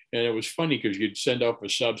 And it was funny because you'd send out for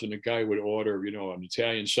subs and the guy would order, you know, an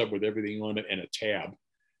Italian sub with everything on it and a tab.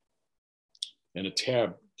 And a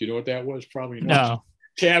tab, do you know what that was? Probably not. No.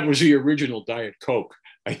 Tab was the original Diet Coke,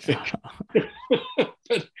 I think.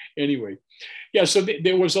 But anyway, yeah, so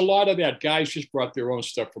there was a lot of that. Guys just brought their own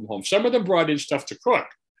stuff from home. Some of them brought in stuff to cook,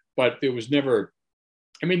 but there was never,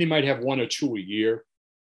 I mean, they might have 1 or 2 a year,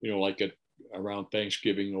 you know, like around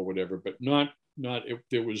Thanksgiving or whatever, but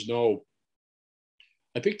there was no,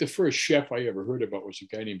 I think the first chef I ever heard about was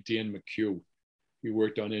a guy named Dan McHugh. He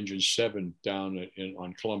worked on Engine 7 down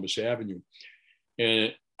on Columbus Avenue.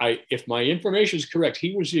 And if my information is correct,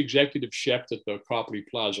 he was the executive chef at the Copley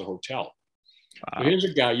Plaza Hotel. Wow. So here's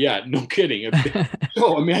a guy, yeah, no kidding.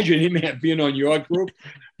 So imagine him being on your group.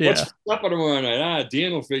 Yeah. What's up tomorrow night?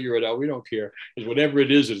 Dan will figure it out. We don't care. Because whatever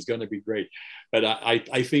it is, it's going to be great. But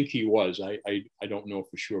I think he was. I don't know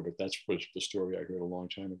for sure, but that's the story I heard a long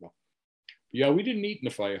time ago. Yeah, we didn't eat in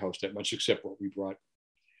the firehouse that much except what we brought.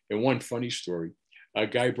 And one funny story, a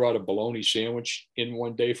guy brought a bologna sandwich in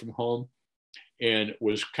one day from home, and it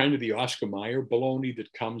was kind of the Oscar Mayer bologna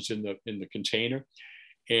that comes in the container.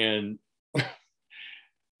 And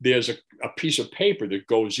there's a piece of paper that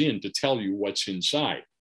goes in to tell you what's inside.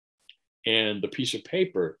 And the piece of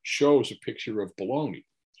paper shows a picture of bologna.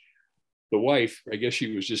 The wife, I guess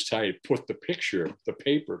she was just tired, put the picture of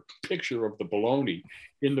the bologna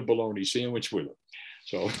in the bologna sandwich with her.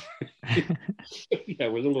 So yeah,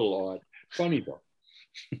 it was a little odd. Funny though.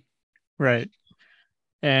 Right.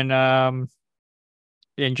 And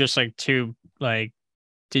just like to like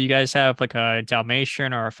Do you guys have like a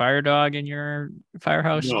Dalmatian or a fire dog in your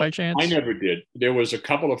firehouse No, by I chance? never did. There was a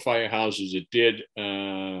couple of firehouses that did.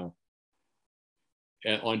 On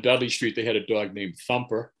Dudley Street, they had a dog named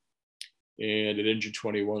Thumper, and at Engine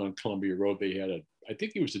 21 on Columbia Road, they had I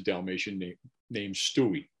think he was a Dalmatian named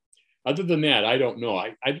Stewie. Other than that, I don't know.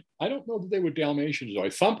 I don't know that they were Dalmatians. Though.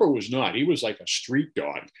 Thumper was not. He was like a street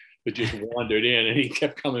dog that just wandered in, and he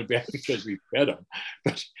kept coming back because we fed him.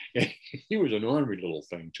 But he was an ornery little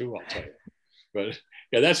thing too, I'll tell you. But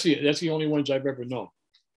yeah, that's the only ones I've ever known.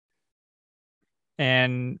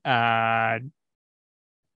 And can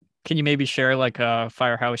you maybe share like a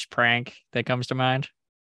firehouse prank that comes to mind?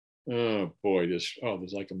 Oh boy, there's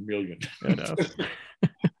like a million. I know.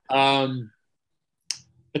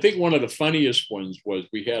 I think one of the funniest ones was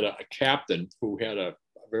we had a captain who had a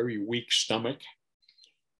very weak stomach,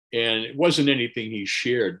 and it wasn't anything he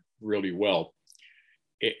shared really well.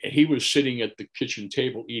 He was sitting at the kitchen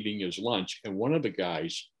table eating his lunch, and one of the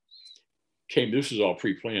guys came. This is all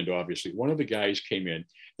pre-planned, obviously. One of the guys came in.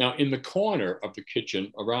 Now, in the corner of the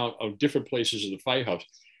kitchen, around different places of the firehouse,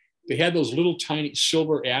 they had those little tiny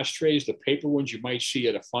silver ashtrays, the paper ones you might see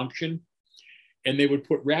at a function, and they would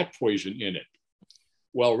put rat poison in it.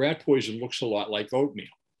 Well, rat poison looks a lot like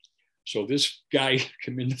oatmeal. So this guy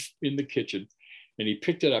came in the kitchen, and he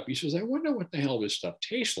picked it up. He says, "I wonder what the hell this stuff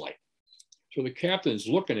tastes like." So the captain's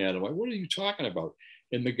looking at him like, "What are you talking about?"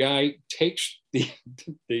 And the guy takes the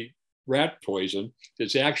rat poison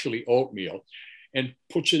that's actually oatmeal and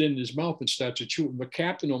puts it in his mouth and starts to chew. And the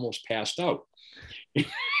captain almost passed out. And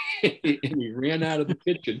he ran out of the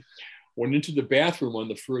kitchen, went into the bathroom on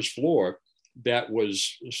the first floor that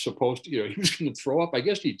was supposed to, he was going to throw up. I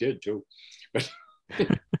guess he did too. But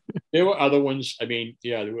there were other ones. I mean,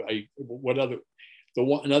 yeah,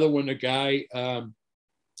 another one, a guy,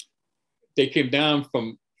 they came down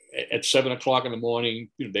from at 7:00 in the morning.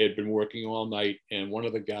 They had been working all night, and one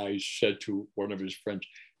of the guys said to one of his friends,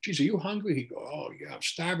 "Geez, are you hungry?" He go, "Oh yeah, I'm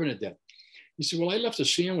starving to death." He said, "Well, I left a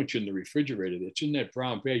sandwich in the refrigerator. It's in that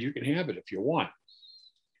brown bag. You can have it if you want."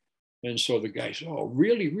 And so the guy said, "Oh,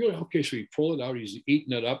 really, really? Okay." So he pulled it out. He's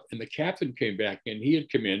eating it up, and the captain came back in. He had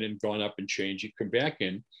come in and gone up and changed. He'd come back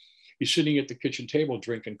in. He's sitting at the kitchen table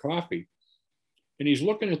drinking coffee, and he's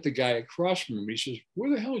looking at the guy across from him. He says, "Where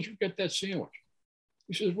the hell did you get that sandwich?"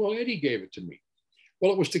 He says, "Well, Eddie gave it to me."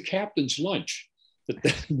 Well, it was the captain's lunch.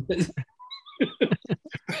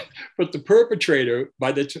 But the perpetrator,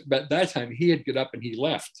 by that time, he had got up and he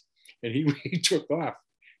left, and he took off.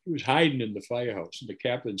 He was hiding in the firehouse, and the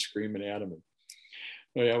captain screaming at him. And,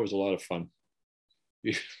 oh, yeah, it was a lot of fun.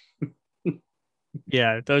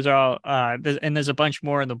 Yeah, those are all and there's a bunch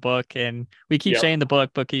more in the book, and we keep Yep. saying the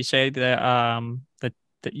book, but can you say that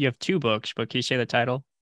you have two books, but can you say the title?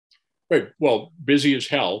 Right. Well, Busy as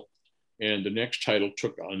Hell. And the next title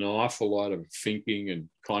took an awful lot of thinking and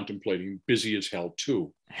contemplating. Busy as Hell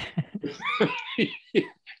 2.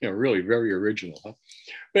 Really very original. Huh?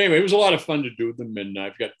 But anyway, it was a lot of fun to do them. And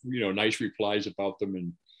I've got, nice replies about them.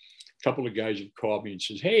 And a couple of guys have called me and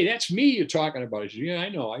says, "Hey, that's me you're talking about." I said, "Yeah, I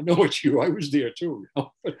know it's you. I was there too."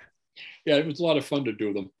 But yeah, it was a lot of fun to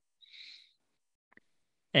do them.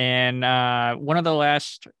 And one of the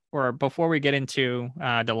last, or before we get into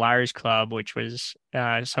the Liars Club, which was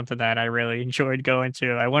something that I really enjoyed going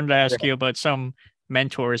to, I wanted to ask you about some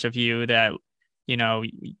mentors of you that, you know,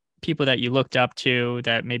 people that you looked up to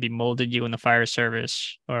that maybe molded you in the fire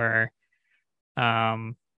service, or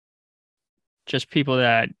um, just people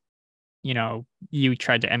that, you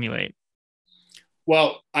tried to emulate.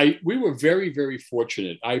 Well, we were very, very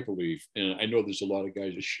fortunate, I believe, and I know there's a lot of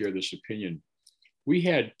guys that share this opinion. We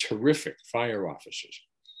had terrific fire officers.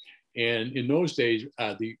 And in those days,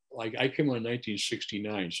 I came on in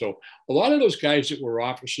 1969. So a lot of those guys that were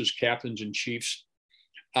officers, captains, and chiefs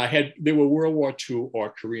they were World War II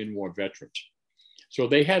or Korean War veterans. So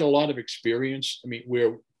they had a lot of experience. I mean,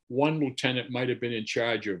 where one lieutenant might have been in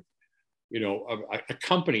charge of, a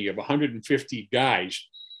company of 150 guys,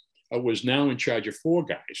 was now in charge of 4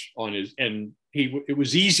 guys and it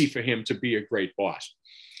was easy for him to be a great boss.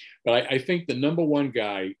 But I think the number one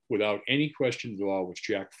guy, without any question at all, was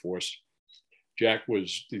Jack Force. Jack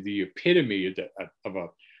was the epitome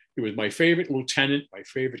he was my favorite lieutenant, my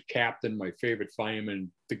favorite captain, my favorite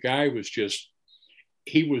fireman. The guy was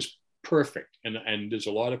he was perfect. And there's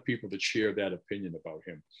a lot of people that share that opinion about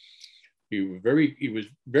him. He was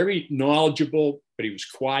very knowledgeable, but he was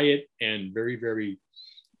quiet and very, very,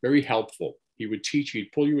 very helpful. He would teach,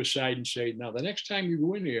 he'd pull you aside and say, "Now, the next time you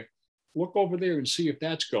go in here, look over there and see if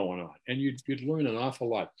that's going on." And you'd learn an awful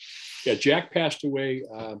lot. Yeah, Jack passed away.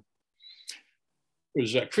 It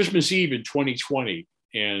was Christmas Eve in 2020.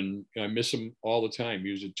 and I miss him all the time.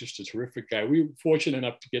 He was just a terrific guy. We were fortunate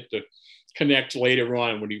enough to get to connect later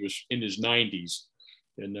on when he was in his 90s,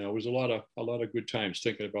 and it was a lot of good times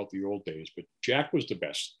thinking about the old days. But Jack was the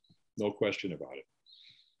best, no question about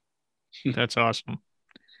it. That's awesome.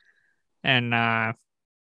 And I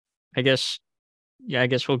guess, yeah, I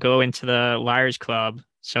guess we'll go into the Liars Club.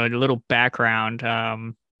 So a little background. I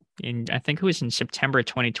think it was in September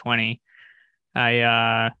 2020.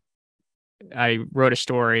 I wrote a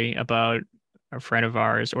story about a friend of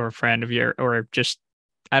ours, or a friend of your, or just,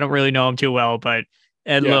 I don't really know him too well, but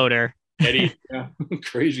Ed Yeah, Loader. Eddie, yeah.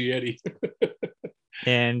 Crazy Eddie.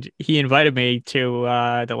 And he invited me to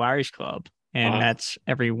the Liars Club, and Uh, that's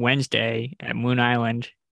every Wednesday at Moon Island.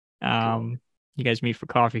 You guys meet for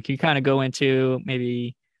coffee. Can you kind of go into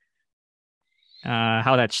maybe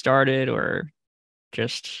how that started, or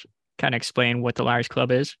just kind of explain what the Liars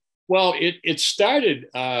Club is? well, it started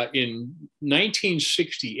in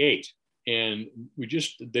 1968, and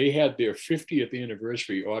they had their 50th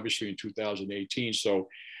anniversary, obviously in 2018. So,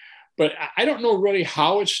 but I don't know really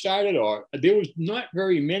how it started, or there was not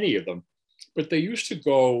very many of them, but they used to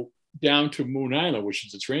go down to Moon Island, which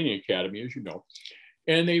is the training academy, as you know,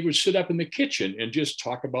 and they would sit up in the kitchen and just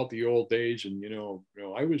talk about the old days. And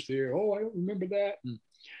I was there. Oh, I don't remember that. And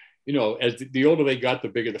as the older they got, the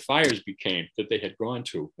bigger the fires became that they had gone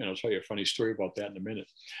to. And I'll tell you a funny story about that in a minute.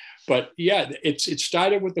 But yeah, it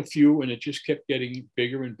started with a few, and it just kept getting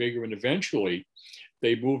bigger and bigger, and eventually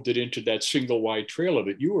they moved it into that single wide trailer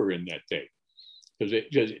that you were in that day.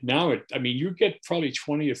 Because now, you get probably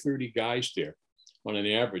 20 or 30 guys there on an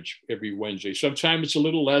average every Wednesday. Sometimes it's a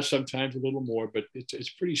little less, sometimes a little more, but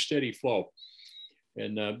it's pretty steady flow.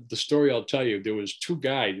 And the story I'll tell you, there was two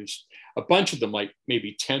guys, a bunch of them, like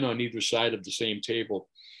maybe 10 on either side of the same table.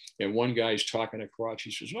 And one guy's talking across.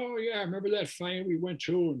 He says, "Oh yeah, I remember that fire we went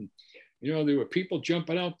to, and there were people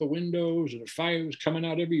jumping out the windows, and the fire was coming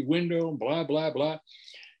out every window, and blah blah blah."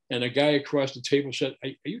 And a guy across the table said,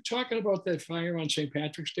 "Are you talking about that fire on St.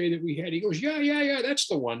 Patrick's Day that we had?" He goes, "Yeah, that's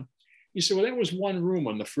the one." He said, "Well, that was one room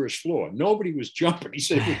on the first floor. Nobody was jumping." He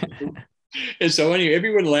said, and so anyway,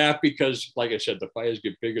 everyone laughed because, like I said, the fires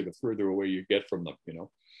get bigger the further away you get from them,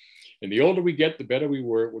 And the older we get, the better we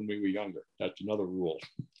were when we were younger. That's another rule.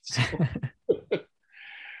 So,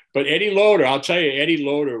 but Eddie Loader, I'll tell you, Eddie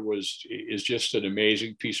Loader is just an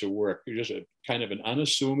amazing piece of work. He's just a kind of an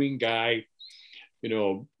unassuming guy,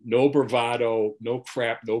 no bravado, no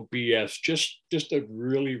crap, no BS, just a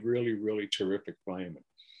really, really, really terrific fireman.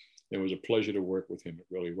 It was a pleasure to work with him. It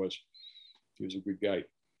really was. He was a good guy.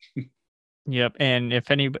 Yep. And if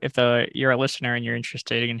you're a listener and you're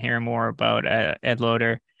interested in hearing more about Ed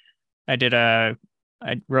Loader, I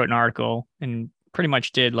wrote an article and pretty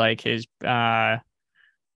much did like his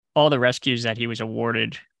all the rescues that he was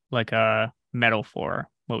awarded like a medal for,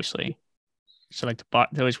 mostly. So like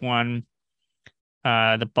there was one,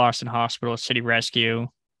 the Boston Hospital City Rescue,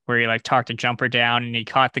 where he like talked a jumper down and he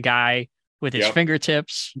caught the guy with his Yep.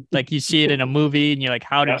 fingertips. Like you see it in a movie and you're like,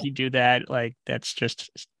 how did Yep. he do that? Like that's just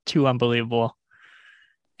too unbelievable.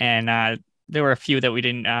 And there were a few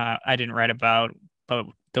that I didn't write about, but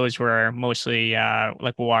those were mostly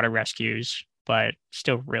like water rescues, but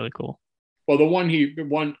still really cool. Well, the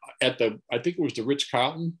one at I think it was the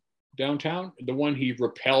Ritz-Carlton downtown, the one he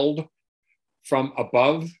rappelled from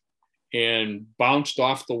above and bounced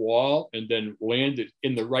off the wall and then landed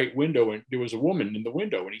in the right window. And there was a woman in the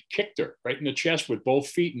window, and he kicked her right in the chest with both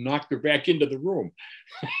feet and knocked her back into the room.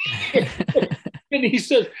 And he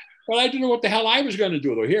says, "Well, I didn't know what the hell I was going to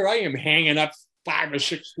do, though. Here I am hanging up 5 or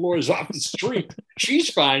 6 floors off the street. She's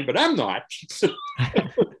fine, but I'm not."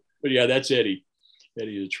 But yeah, that's Eddie.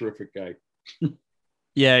 Eddie is a terrific guy.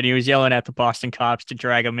 Yeah, and he was yelling at the Boston cops to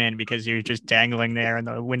drag him in because he was just dangling there in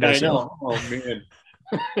the windowsill. I know. Oh man.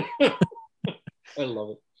 I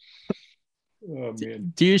love it. Oh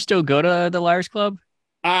man. Do you still go to the Liars Club?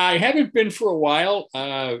 I haven't been for a while.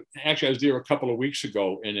 Actually, I was there a couple of weeks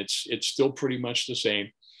ago, and it's still pretty much the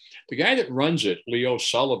same. The guy that runs it, Leo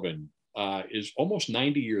Sullivan, is almost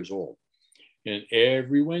 90 years old. And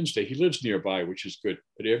every Wednesday, he lives nearby, which is good.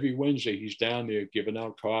 But every Wednesday, he's down there giving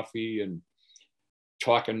out coffee and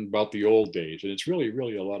talking about the old days. And it's really,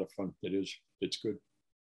 really a lot of fun. It is. It's good.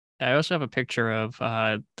 I also have a picture of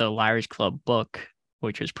the Liars Club book,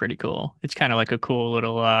 which is pretty cool. It's kind of like a cool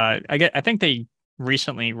little. I think they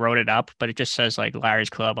recently wrote it up, but it just says like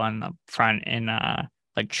Liars Club on the front in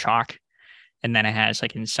like chalk, and then it has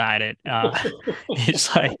like inside it,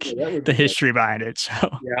 it's like the history behind it. So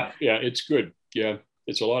yeah, it's good. Yeah,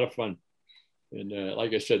 it's a lot of fun. And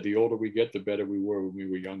like I said, the older we get, the better we were when we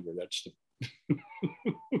were younger. That's the.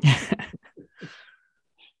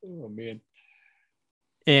 Oh man.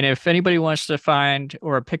 And if anybody wants to find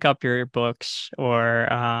or pick up your books, or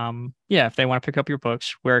yeah, if they want to pick up your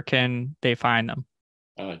books, where can they find them?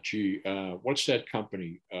 What's that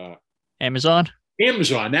company? Amazon?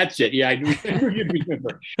 Amazon. That's it. Yeah, I knew you'd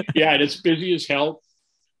remember. Yeah, and it's busy as hell.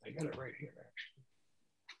 I got it right here.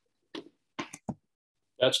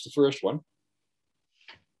 That's the first one,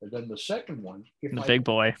 and then the second one. If The I big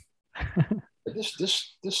boy.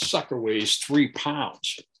 this sucker weighs 3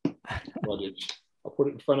 pounds, but I'll put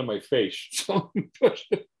it in front of my face. So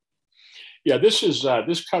yeah,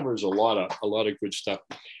 this covers a lot of good stuff.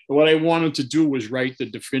 And what I wanted to do was write the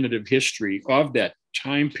definitive history of that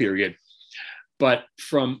time period, but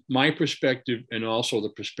from my perspective and also the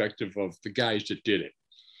perspective of the guys that did it.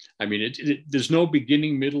 I mean, there's no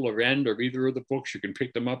beginning, middle, or end of either of the books. You can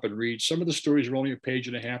pick them up and read. Some of the stories are only a page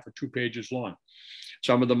and a half or 2 pages long.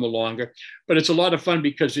 Some of them are longer, but it's a lot of fun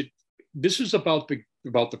because this is about the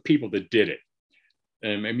people that did it.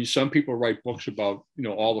 And I mean, some people write books about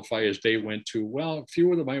all the fires they went to. Well, a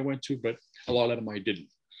few of them I went to, but a lot of them I didn't.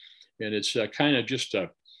 And it's kind of just a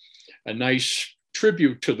nice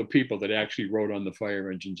tribute to the people that actually wrote on the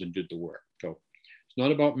fire engines and did the work. So it's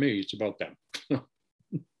not about me; it's about them.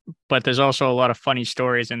 But there's also a lot of funny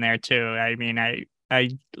stories in there too. I mean,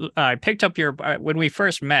 I picked up your when we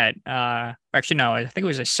first met. Actually, no, I think it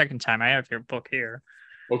was the second time. I have your book here,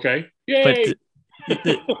 Okay, but yay!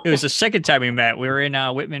 it was the second time we met. We were in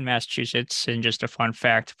Whitman, Massachusetts, and just a fun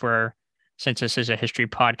fact for since this is a history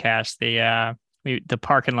podcast, the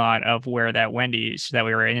parking lot of where that Wendy's that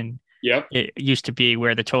we were in, Yep, it used to be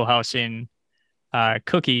where the Toll House in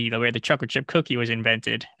cookie, the way the chocolate chip cookie was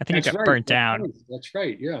invented. I think it that's got right. burnt down. That's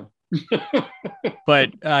right. Yeah.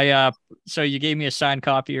 But so you gave me a signed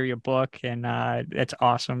copy of your book, and that's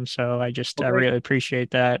awesome. So I Okay. really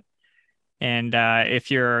appreciate that. And if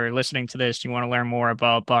you're listening to this, you want to learn more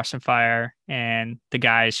about Boston Fire and the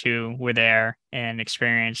guys who were there and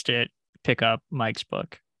experienced it, pick up Mike's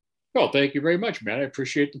book. Well, thank you very much, Matt. I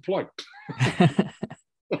appreciate the plug.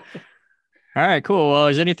 All right, cool. Well,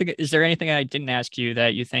 is there anything I didn't ask you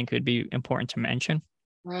that you think would be important to mention?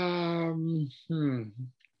 Um, hmm,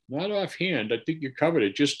 Not offhand. I think you covered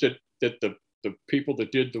it. Just that the people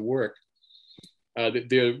that did the work.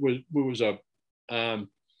 There was a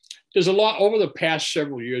there's a lot over the past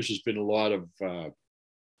several years. There's been a lot of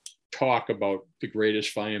talk about the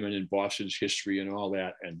greatest fireman in Boston's history and all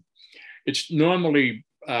that, and it's normally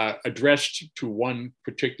addressed to one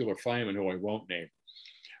particular fireman who I won't name.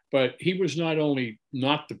 But he was not only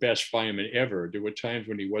not the best fireman ever, there were times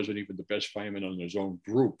when he wasn't even the best fireman on his own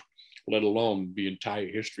group, let alone the entire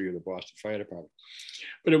history of the Boston Fire Department.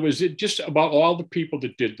 But it was just about all the people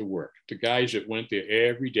that did the work, the guys that went there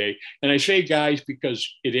every day. And I say guys because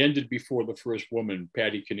it ended before the first woman,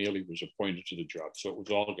 Patty Keneally, was appointed to the job. So it was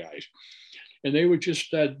all guys. And they were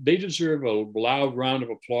just, they deserve a loud round of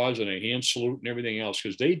applause and a hand salute and everything else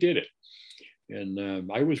because they did it. And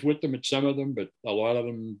I was with them at some of them, but a lot of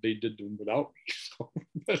them, they did them without me. So,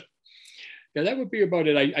 but yeah, that would be about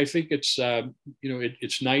it. I think it's,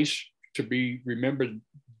 it's nice to be remembered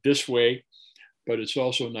this way, but it's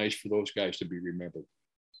also nice for those guys to be remembered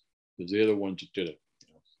because they're the ones that did it.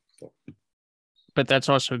 So. But that's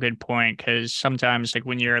also a good point because sometimes, like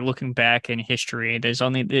when you're looking back in history, there's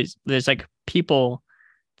like people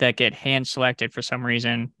that get hand selected for some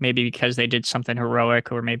reason, maybe because they did something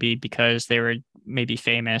heroic or maybe because they were maybe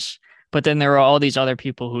famous. But then there are all these other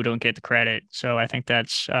people who don't get the credit. So I think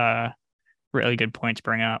that's a really good point to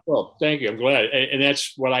bring up. Well, thank you. I'm glad. And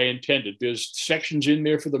that's what I intended. There's sections in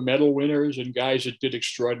there for the medal winners and guys that did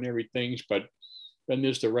extraordinary things. But then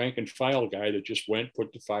there's the rank and file guy that just went,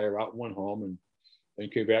 put the fire out, went home, and then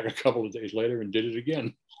came back a couple of days later and did it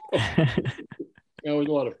again. It was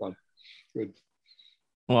a lot of fun. Good.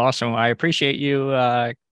 Well, awesome. I appreciate you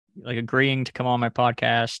like agreeing to come on my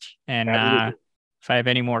podcast. And if I have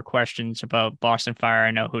any more questions about Boston Fire,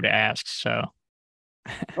 I know who to ask. So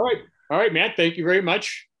all right. All right, Matt. Thank you very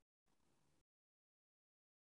much.